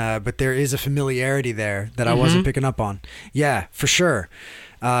even. But there is a familiarity there that I wasn't picking up on. Yeah, for sure.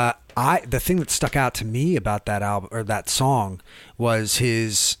 The thing that stuck out to me about that album or that song was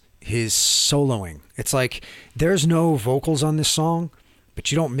his soloing. It's like there's no vocals on this song,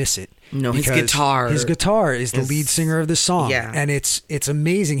 but you don't miss it. No, his guitar is the lead singer of this song. Yeah. And it's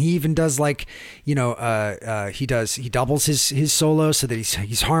amazing. He even does he doubles his solo so that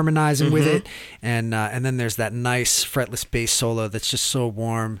he's harmonizing with it. And then there's that nice fretless bass solo that's just so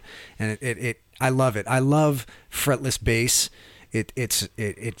warm. And I love it. I love fretless bass. It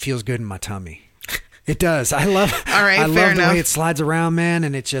feels good in my tummy. It does. I love All right, I fair love the enough. way it slides around, man,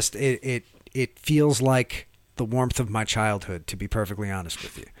 and it just it feels like the warmth of my childhood, to be perfectly honest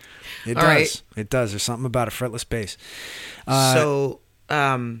with you. It All does. right. It does. There's something about a fretless bass. I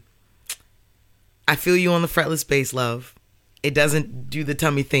feel you on the fretless bass, love. It doesn't do the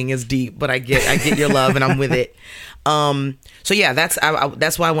tummy thing as deep, but I get your love and I'm with it. So yeah, that's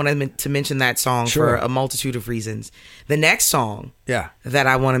why I wanted to mention that song for a multitude of reasons. The next song that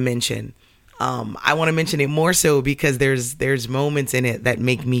I want to mention, I want to mention it more so because there's moments in it that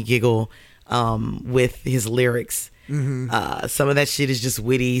make me giggle with his lyrics. Some of that shit is just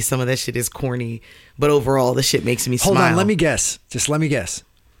witty, some of that shit is corny, but overall the shit makes me smile. Hold on, let me guess.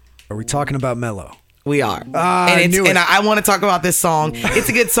 Are we talking about Mellow? We are. And I want to talk about this song. It's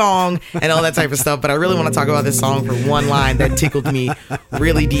a good song and all that type of stuff, but I really want to talk about this song for one line that tickled me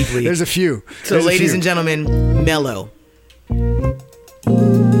really deeply. There's a few. So ladies and gentlemen, Mellow. Wanna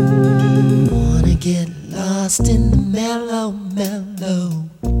get lost in the mellow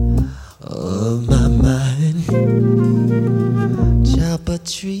of my mind. Chop a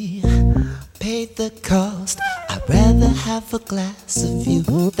tree, pay the cost. I'd rather have a glass of you,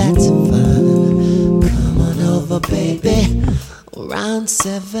 that's fine. Come on over, baby, around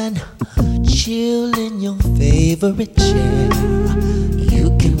 7. Chill in your favorite chair.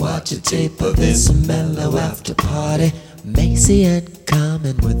 You can watch a tape of this mellow after party. Macy and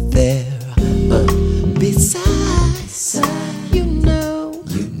Carmen were there. Besides, you know,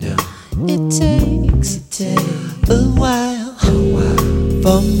 it takes a while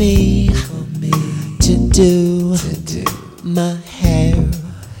for me to do my hair.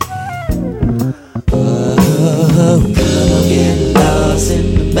 Oh, come on, get lost in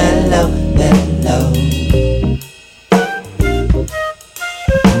the mellow.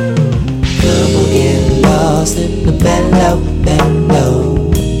 Come on, get lost in the mellow.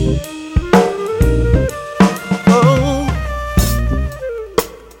 Oh,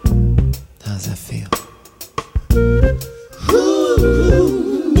 how's that feel?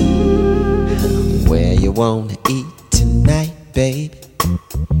 Where you wanna eat tonight, baby?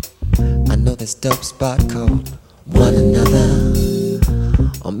 I know this dope spot called One Another.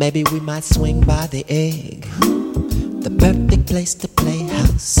 Or maybe we might swing by the Egg, the perfect place to play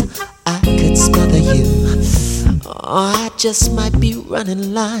house. I could smother you, or I just might be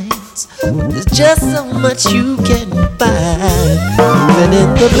running lines. There's just so much you can find. Even in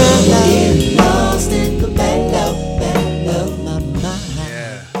the mellow, lost in the mellow, my mind.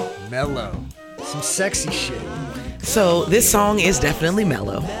 Yeah, Mellow. Some sexy shit. So this song is definitely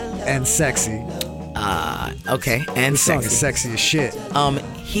mellow. And sexy. Okay, and This song sexy. is sexy as shit.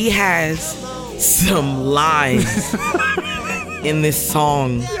 He has some lines in this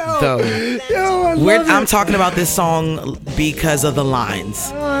song, though. I'm talking about this song because of the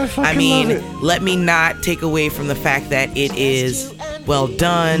lines. I mean, let me not take away from the fact that it is well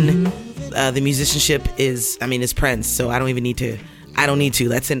done. The musicianship is Prince, so I don't need to.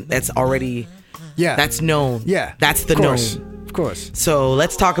 That's already. Yeah. That's known. Yeah. That's the of course. known. Of course. So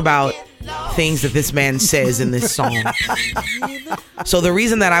let's talk about things that this man says in this song. So the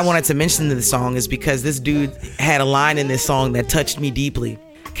reason that I wanted to mention this song is because this dude had a line in this song that touched me deeply.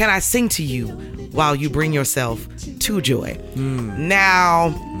 Can I sing to you while you bring yourself to joy? Now,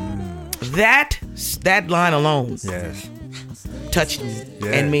 that line alone touched me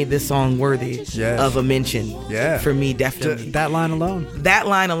and made this song worthy of a mention for me, definitely. That line alone. That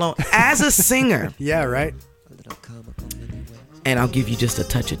line alone. As a singer. Yeah, right. And I'll give you just a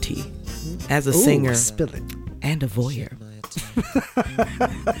touch of tea. As a singer spill it. and a voyeur,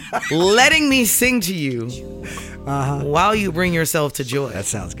 letting me sing to you while you bring yourself to joy. That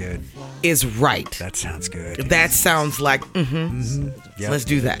sounds good. Is right. That sounds good. That sounds like, Yep. Let's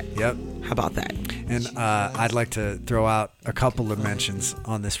do that. Yep. How about that? And I'd like to throw out a couple of mentions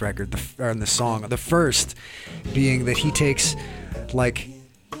on this record, or on this song. The first being that he takes like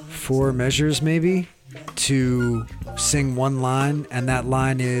 4 measures maybe to sing one line, and that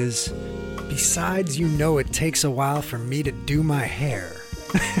line is, "Besides, you know it takes a while for me to do my hair."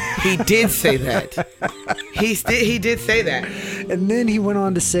 He did say that. He did say that. And then he went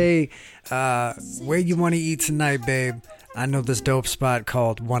on to say, "Where you want to eat tonight, babe? I know this dope spot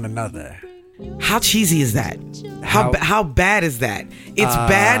called One Another." How cheesy is that? How bad is that? It's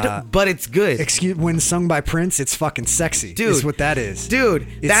bad, but it's good. When sung by Prince, it's fucking sexy. Dude, is what that is. Dude,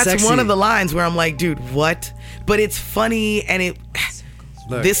 it's that's sexy. one of the lines where I'm like, dude, what? But it's funny, and it.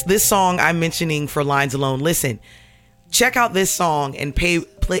 Look. This song I'm mentioning for lines alone. Listen, check out this song and pay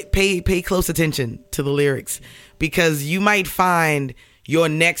close attention to the lyrics, because you might find your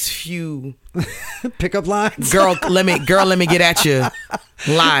next few pickup lines. Girl, let me get at you.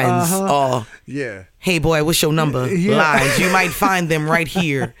 Lines. Oh, yeah. Hey boy, what's your number? Yeah. Lines. You might find them right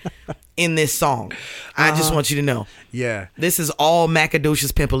here in this song. I just want you to know. Yeah. This is all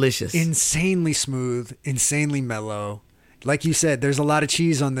Macadocious Pimpalicious. Insanely smooth, insanely mellow. Like you said, there's a lot of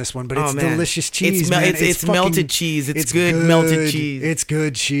cheese on this one, but it's delicious cheese. It's melted cheese. It's good melted cheese. It's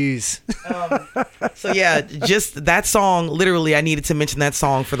good cheese. So yeah, just that song. Literally, I needed to mention that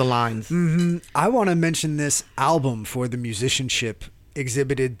song for the lines. Mm-hmm. I want to mention this album for the musicianship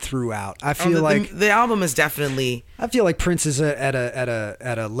exhibited throughout. I feel like the album is definitely. I feel like Prince is at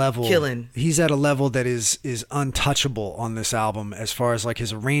a level killing. He's at a level that is untouchable on this album as far as like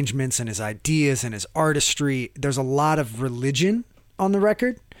his arrangements and his ideas and his artistry. There's a lot of religion on the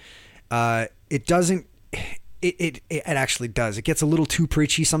record. It doesn't. It actually does. It gets a little too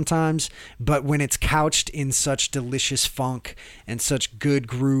preachy sometimes, but when it's couched in such delicious funk and such good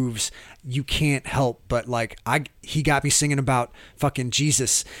grooves, you can't help but like he got me singing about fucking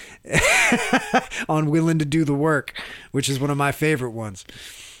Jesus on "Willing to Do the Work," which is one of my favorite ones.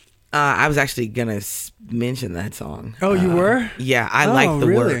 I was actually gonna mention that song. Oh, you were? Yeah, I like the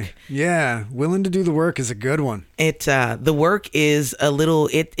work. Yeah, "Willing to Do the Work" is a good one. The work is a little.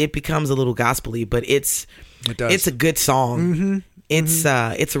 It becomes a little gospely, but it does. It's a good song. Mm-hmm.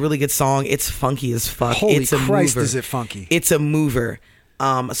 It's a really good song. It's funky as fuck. Holy it's a Christ, mover. Is it funky? It's a mover.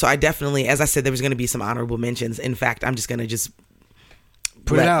 So I definitely, as I said, there was going to be some honorable mentions. In fact, I'm just going to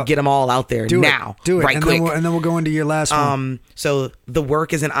get them all out there now. Do it. Right and quick. Then we'll go into your last one. So the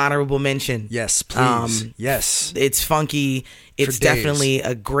work is an honorable mention. Yes, please. Yes. It's funky. It's definitely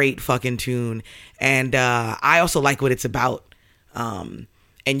a great fucking tune. And I also like what it's about. And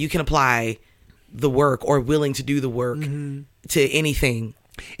you can apply the work or willing to do the work to anything.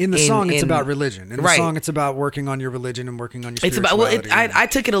 In the song, it's about religion. In the song, it's about working on your religion and working on your spirituality. It's about, I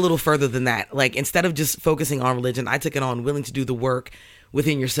took it a little further than that. Like, instead of just focusing on religion, I took it on willing to do the work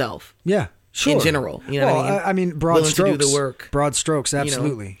within yourself. Yeah, sure. In general. You know what I mean? I mean, broad willing strokes. To do the work. Broad strokes,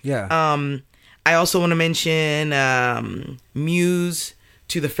 absolutely. You know? Yeah. I also want to mention Muse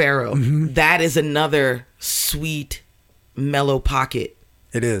to the Pharaoh. Mm-hmm. That is another sweet, mellow pocket.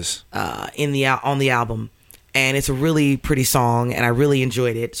 It is. On the album. And it's a really pretty song, and I really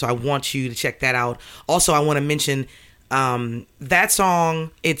enjoyed it. So I want you to check that out. Also, I want to mention that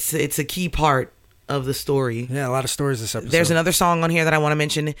song. It's a key part of the story. Yeah, a lot of stories this episode. There's another song on here that I want to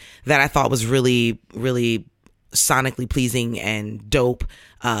mention that I thought was really, really sonically pleasing and dope.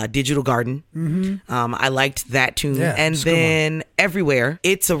 Digital Garden. Mm-hmm. I liked that tune. Yeah, and then Everywhere.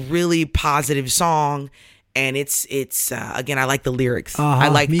 It's a really positive song. And it's again, I like the lyrics. I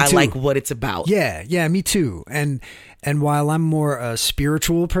like what it's about. Yeah, me too. And while I'm more a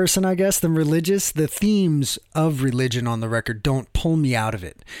spiritual person, I guess, than religious, the themes of religion on the record don't pull me out of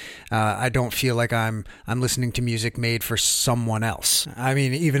it. I don't feel like I'm listening to music made for someone else. I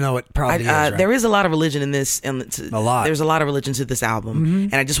mean, even though it probably is. Right? There is a lot of religion in this. A lot. There's a lot of religion to this album,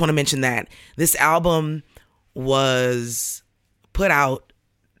 and I just want to mention that this album was put out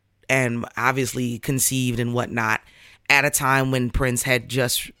and obviously conceived and whatnot at a time when Prince had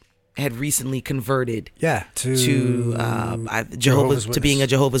recently converted to Jehovah's to being a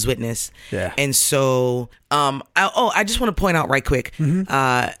Jehovah's Witness. Yeah. And so I just want to point out right quick,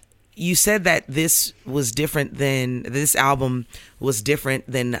 you said that this album was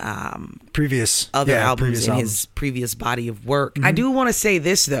different than previous albums in his previous body of work. I do want to say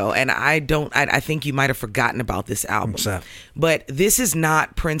this though, and I think you might have forgotten about this album. But this is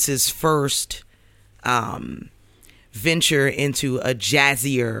not Prince's first venture into a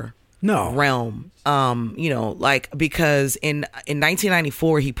jazzier realm. Because in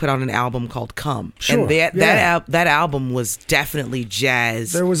 1994 he put out an album called Come. Sure. And that album was definitely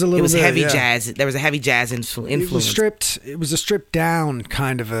jazz. There was a little It was bit, heavy yeah. jazz. There was a heavy jazz influence. It was a stripped down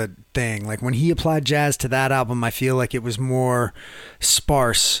kind of a thing. Like when he applied jazz to that album, I feel like it was more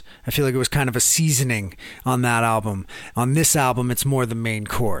sparse. I feel like it was kind of a seasoning on that album. On this album, it's more the main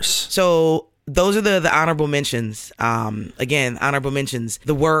course. So those are the honorable mentions. Again, honorable mentions: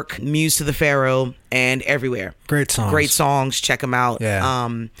 The Work, Muse to the Pharaoh, and Everywhere. Great songs. Check them out. Yeah.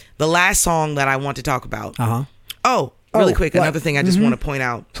 The last song that I want to talk about. Oh, really quick. what? Another thing I just want to point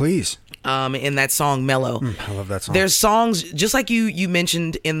out. Please. In that song Mellow. I love that song. There's songs just like you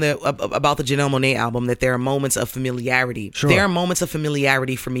mentioned in about the Janelle Monáe album that there are moments of familiarity. Sure. There are moments of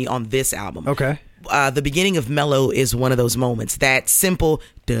familiarity for me on this album. Okay. The beginning of Mellow is one of those moments. That simple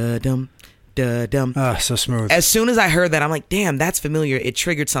da-dum, da-dum. So smooth. As soon as I heard that, I'm like, damn, that's familiar. It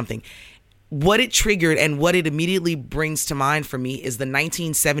triggered something. What it triggered and what it immediately brings to mind for me is the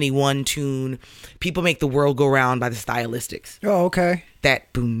 1971 tune People Make the World Go Round by the Stylistics. Oh, okay.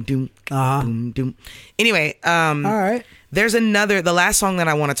 That boom doom boom doom. Anyway, all right. There's the last song that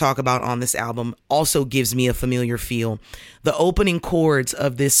I want to talk about on this album also gives me a familiar feel. The opening chords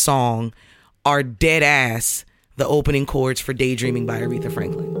of this song are dead ass the opening chords for Daydreaming by Aretha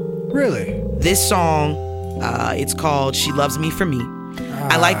Franklin. Really? This song, it's called She Loves Me For Me.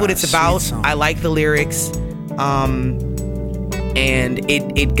 I like what it's about. Song. I like the lyrics. And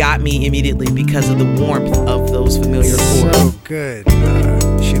it got me immediately because of the warmth of those familiar chords. So good.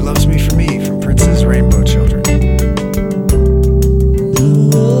 She Loves Me For Me from Prince's Rainbow Children.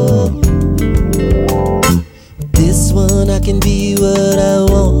 This one I can be what I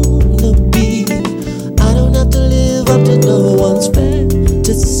wanna be. I don't have to live up to no one's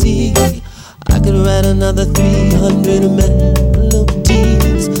fantasy. I could write another 300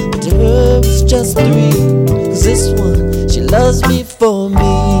 melodies, but to her it's just 3. 'Cause this one, she loves me for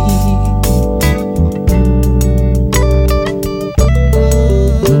me.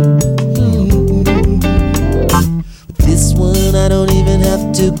 This one I don't even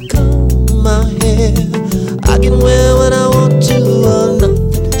have to comb my hair. I can wear what I want to or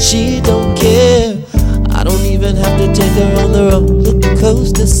nothing. She don't care. I don't even have to take her on the roller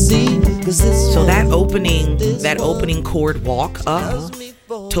coaster see. 'Cause this So one, that opening chord walk up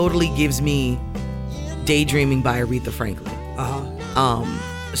totally gives me Daydreaming by Aretha Franklin.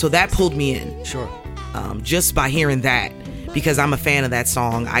 So that pulled me in. Sure. Just by hearing that, because I'm a fan of that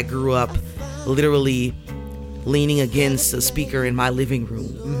song. I grew up literally leaning against a speaker in my living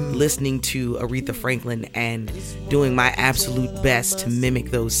room, listening to Aretha Franklin and doing my absolute best to mimic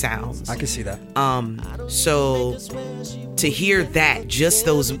those sounds. I can see that. So to hear that, just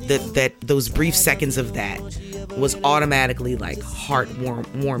those brief seconds of that was automatically like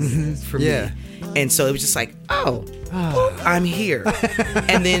heartwarming for me. And so it was just like, oh, I'm here.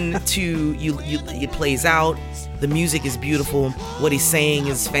 And then it plays out. The music is beautiful. What he's saying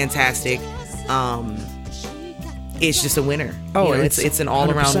is fantastic. It's just a winner. Oh, it's an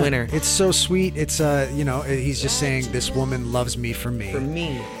all-around 100%. winner. It's so sweet. It's he's just saying this woman loves me for me. For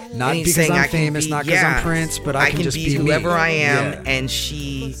me. Not And he's because saying I'm I can famous, be- not because I'm Prince, but I can just be me. whoever I am, Yeah. and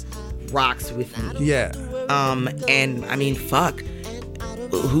she rocks with me. Yeah. And I mean, fuck.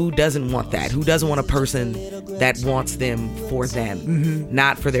 Who doesn't want that? Who doesn't want a person that wants them for them?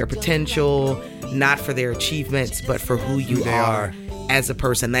 Not for their potential, not for their achievements, but for who you they are are. as a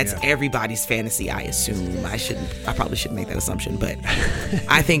person. That's Yeah. everybody's fantasy, I assume. I probably shouldn't make that assumption, but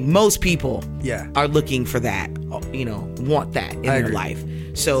I think most people Yeah. are looking for that, want that in I their agree. life.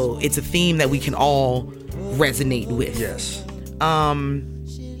 So it's a theme that we can all resonate with. Yes.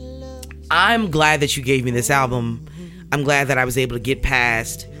 I'm glad that you gave me this album. I'm glad that I was able to get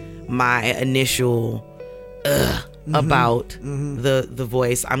past my initial about the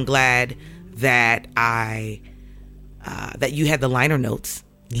voice. I'm glad that that you had the liner notes,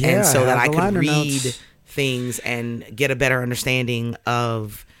 Yeah, and so I that have I the could liner read notes. things and get a better understanding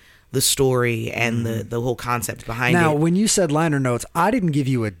of the story and the whole concept behind Now, it. when you said liner notes, I didn't give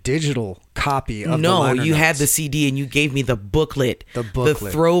you a digital copy of the No, liner you notes. had the CD and you gave me the booklet. The booklet.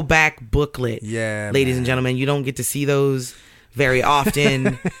 The throwback booklet. Yeah, Ladies man. and gentlemen, you don't get to see those very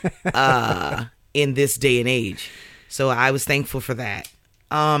often in this day and age. So I was thankful for that.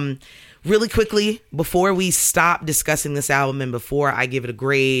 Really quickly, before we stop discussing this album and before I give it a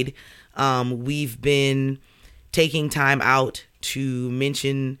grade, we've been taking time out to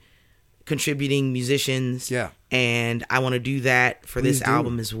mention contributing musicians. Yeah. And I want to do that for Please this do.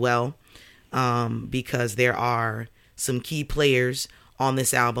 album as well, because there are some key players on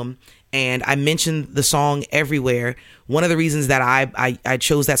this album. And I mentioned the song Everywhere. One of the reasons that I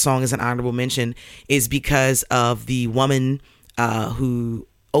chose that song as an honorable mention is because of the woman who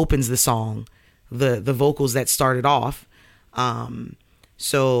opens the song, the vocals that started off.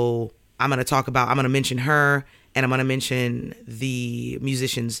 So I'm going to mention her, and I'm going to mention the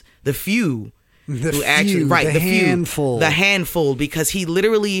musicians, the handful, because he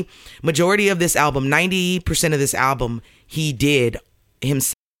literally, majority of this album, 90% of this album, he did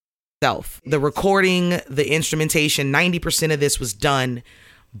himself. The recording, the instrumentation, 90% of this was done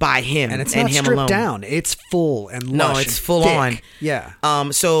by him, and it's and not him stripped alone. down. It's full and lush. No, it's full thick. on. Yeah.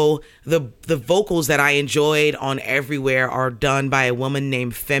 So the vocals that I enjoyed on Everywhere are done by a woman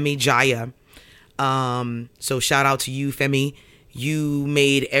named Femi Jaya. So shout out to you, Femi. You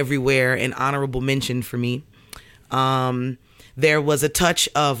made Everywhere an honorable mention for me. There was a touch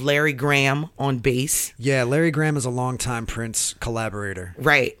of Larry Graham on bass. Yeah, Larry Graham is a longtime Prince collaborator.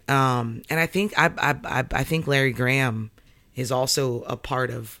 Right. And I think I think Larry Graham is also a part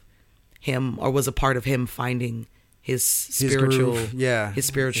of him, or was a part of him finding his spiritual, his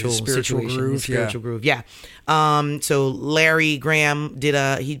spiritual situation, groove, his spiritual groove. Yeah. So Larry Graham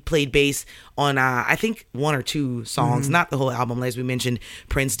he played bass on I think one or two songs, not the whole album. As we mentioned,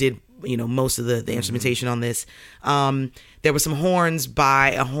 Prince did most of the instrumentation on this. There were some horns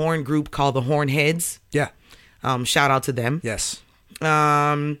by a horn group called the Hornheads. Yeah. Shout out to them. Yes.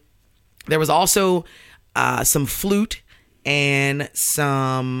 There was also some flute and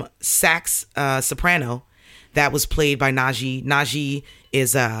some sax soprano that was played by Najee. Najee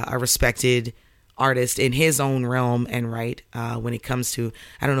is a respected artist in his own realm and right when it comes to,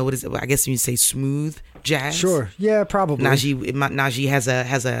 I don't know what is it, I guess you'd say smooth jazz. Sure. Yeah, probably. Najee has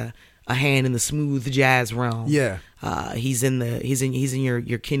a hand in the smooth jazz realm. Yeah. He's in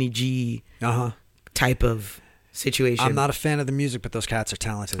your Kenny G type of situation. I'm not a fan of the music, but those cats are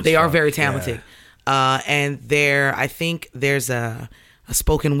talented. They are very talented. Yeah. And I think there's a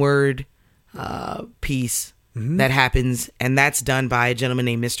spoken word piece that happens, and that's done by a gentleman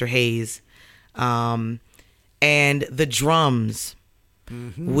named Mr. Hayes. And the drums,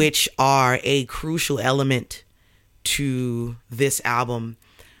 which are a crucial element to this album,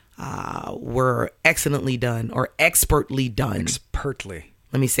 were excellently done, or expertly done.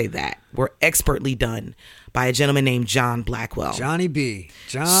 Let me say that. Were expertly done by a gentleman named John Blackwell. Johnny B.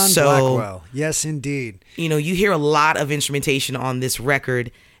 Blackwell. Yes, indeed. You hear a lot of instrumentation on this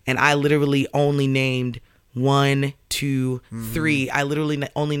record, and I literally only named 1, 2, 3. I literally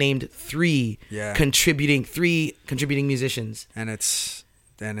only named 3 contributing musicians. And it's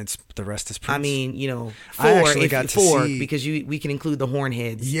the rest is Prince. I mean, 4 because we can include the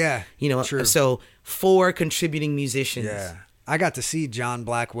Hornheads. Yeah. True. So 4 contributing musicians. Yeah. I got to see John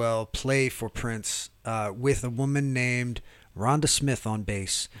Blackwell play for Prince with a woman named Rhonda Smith on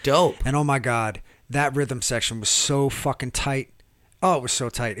bass. Dope. And oh my God, that rhythm section was so fucking tight. Oh, it was so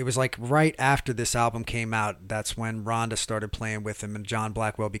tight. It was like right after this album came out, that's when Rhonda started playing with him, and John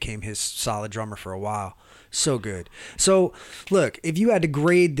Blackwell became his solid drummer for a while. So good. So, look, if you had to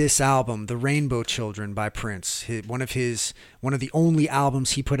grade this album, The Rainbow Children by Prince, one of the only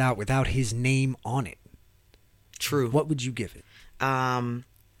albums he put out without his name on it. True. What would you give it?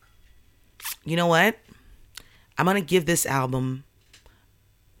 You know what? I'm going to give this album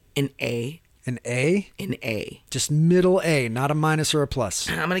an A. An A? An A. Just middle A, not a minus or a plus.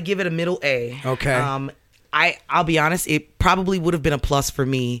 I'm going to give it a middle A. Okay. I'll be honest, it probably would have been a plus for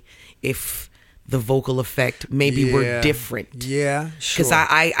me if the vocal effect maybe were different. Yeah, sure. Because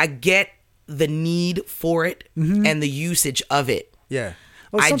I get the need for it and the usage of it. Yeah.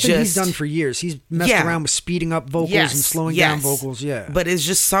 Well, it's something he's done for years. He's messed around with speeding up vocals and slowing down vocals. Yeah. But it's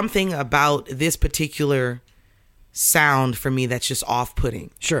just something about this particular sound for me that's just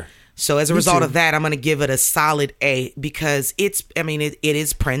off-putting. Sure. So as a result of that, I'm going to give it a solid A because it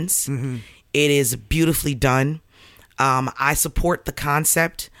is Prince. It is beautifully done. I support the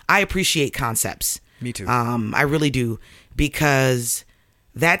concept. I appreciate concepts. Me too. I really do, because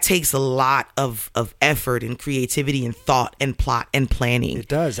that takes a lot of effort and creativity and thought and plot and planning. It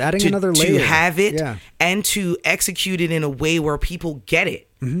does. Adding another layer. To have it and to execute it in a way where people get it.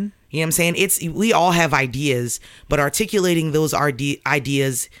 You know what I'm saying? We all have ideas, but articulating those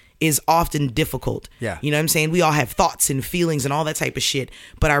ideas is often difficult. Yeah. You know what I'm saying? We all have thoughts and feelings and all that type of shit.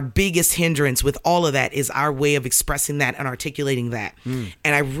 But our biggest hindrance with all of that is our way of expressing that and articulating that. And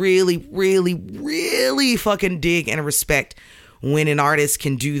I really, really, really fucking dig and respect when an artist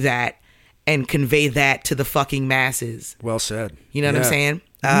can do that and convey that to the fucking masses. Well said. You know what I'm saying?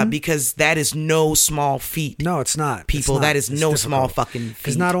 Because that is no small feat. No, it's not. People, that is no small fucking feat.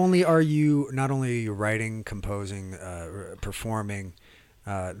 Because not only are you writing, composing, performing,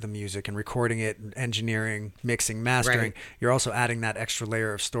 the music and recording it, engineering, mixing, mastering, Right. you're also adding that extra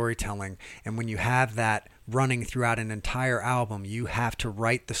layer of storytelling. And when you have that running throughout an entire album, you have to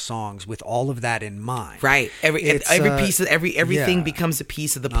write the songs with all of that in mind. Right. Every piece of everything yeah. becomes a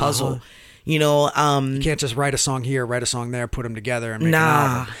piece of the puzzle. Uh-huh. You know, You can't just write a song here, write a song there, put them together and make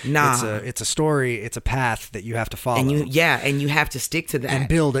Nah, an album. nah. It's a story, it's a path that you have to follow. and you have to stick to that. and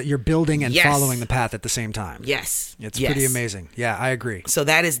build it. You're building and Yes. following the path at the same time. Yes. It's Yes. pretty amazing. Yeah, I agree. So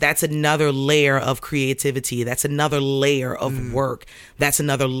that's another layer of creativity. That's another layer of work. That's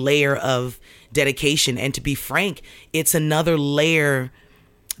another layer of dedication. And to be frank, it's another layer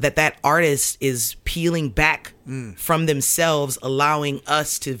that artist is peeling back from themselves, allowing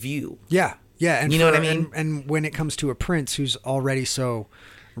us to view. Yeah, yeah. And You know what I mean? And when it comes to a Prince who's already so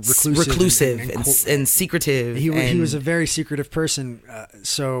reclusive and secretive. he and was a very secretive person.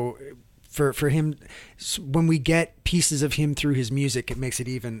 So for him, when we get pieces of him through his music, it makes it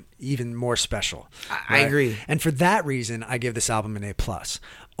even more special. I agree. And for that reason, I give this album an A+.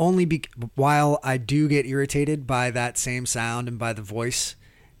 Only while I do get irritated by that same sound and by the voice,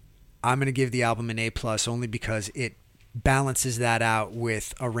 I'm going to give the album an A+ only because it balances that out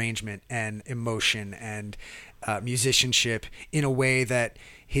with arrangement and emotion and musicianship in a way that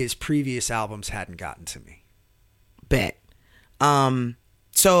his previous albums hadn't gotten to me. Bet.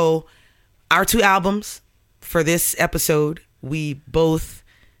 So our two albums for this episode, we both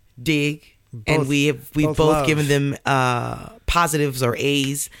dig, and we've both both love. given them positives or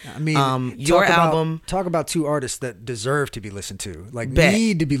A's. I mean, your album. Talk about two artists that deserve to be listened to, like Bet.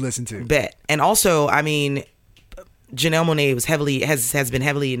 need to be listened to. Bet. And also, I mean, Janelle Monáe has been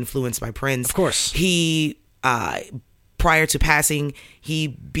heavily influenced by Prince. Of course. He prior to passing, he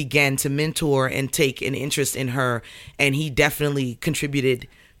began to mentor and take an interest in her, and he definitely contributed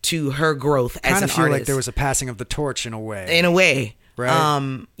to her growth as Kind an of feel artist. like there was a passing of the torch in a way. In a way.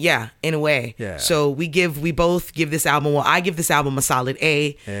 Right? Yeah, in a way. Yeah. So we both give this album, well, I give this album a solid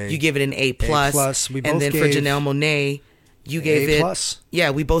A. You give it an A+. We both and then for gave Janelle Monáe, you gave A+. it.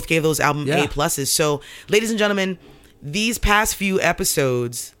 Yeah, we both gave those album Yeah. A+. So, ladies and gentlemen, these past few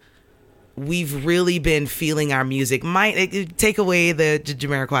episodes, we've really been feeling our music. Might take away the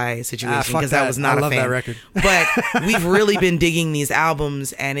Jamiroquai situation fuck because I that. was not I a love fan. that record. But we've really been digging these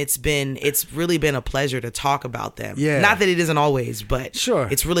albums, and it's really been a pleasure to talk about them. Yeah. Not that it isn't always, but Sure.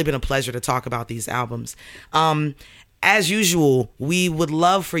 it's really been a pleasure to talk about these albums. As usual, we would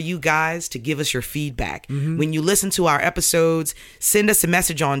love for you guys to give us your feedback. When you listen to our episodes, send us a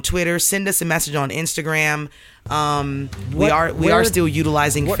message on Twitter, send us a message on Instagram. We are still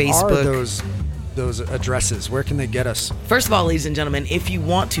utilizing what Facebook. are those addresses? Where can they get us? First of all, ladies and gentlemen, if you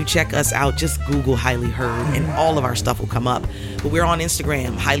want to check us out, just Google Highly Heard and all of our stuff will come up. But we're on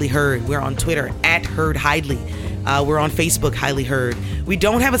Instagram, Highly Heard. We're on Twitter, @HeardHighly. We're on Facebook, Highly Heard. We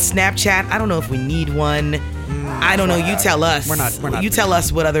don't have a Snapchat. I don't know if we need one. I don't know. You tell us. We're not You tell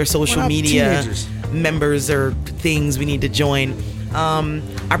us what other social We're not media teenagers. members or things we need to join.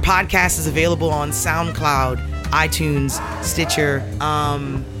 Our podcast is available on SoundCloud, iTunes, Stitcher.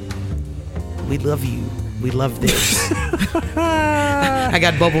 We love you. We love this. I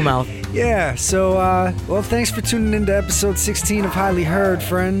got bubble mouth. Yeah, so, well, thanks for tuning in to episode 16 of Highly Heard,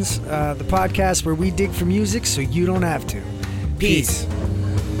 friends. The podcast where we dig for music so you don't have to. Peace.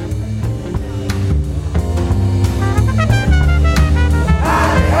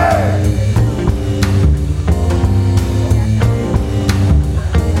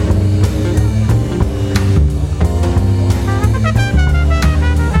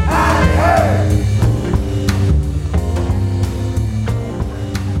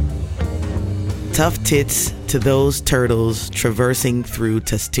 Tough tits to those turtles traversing through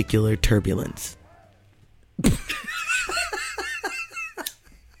testicular turbulence.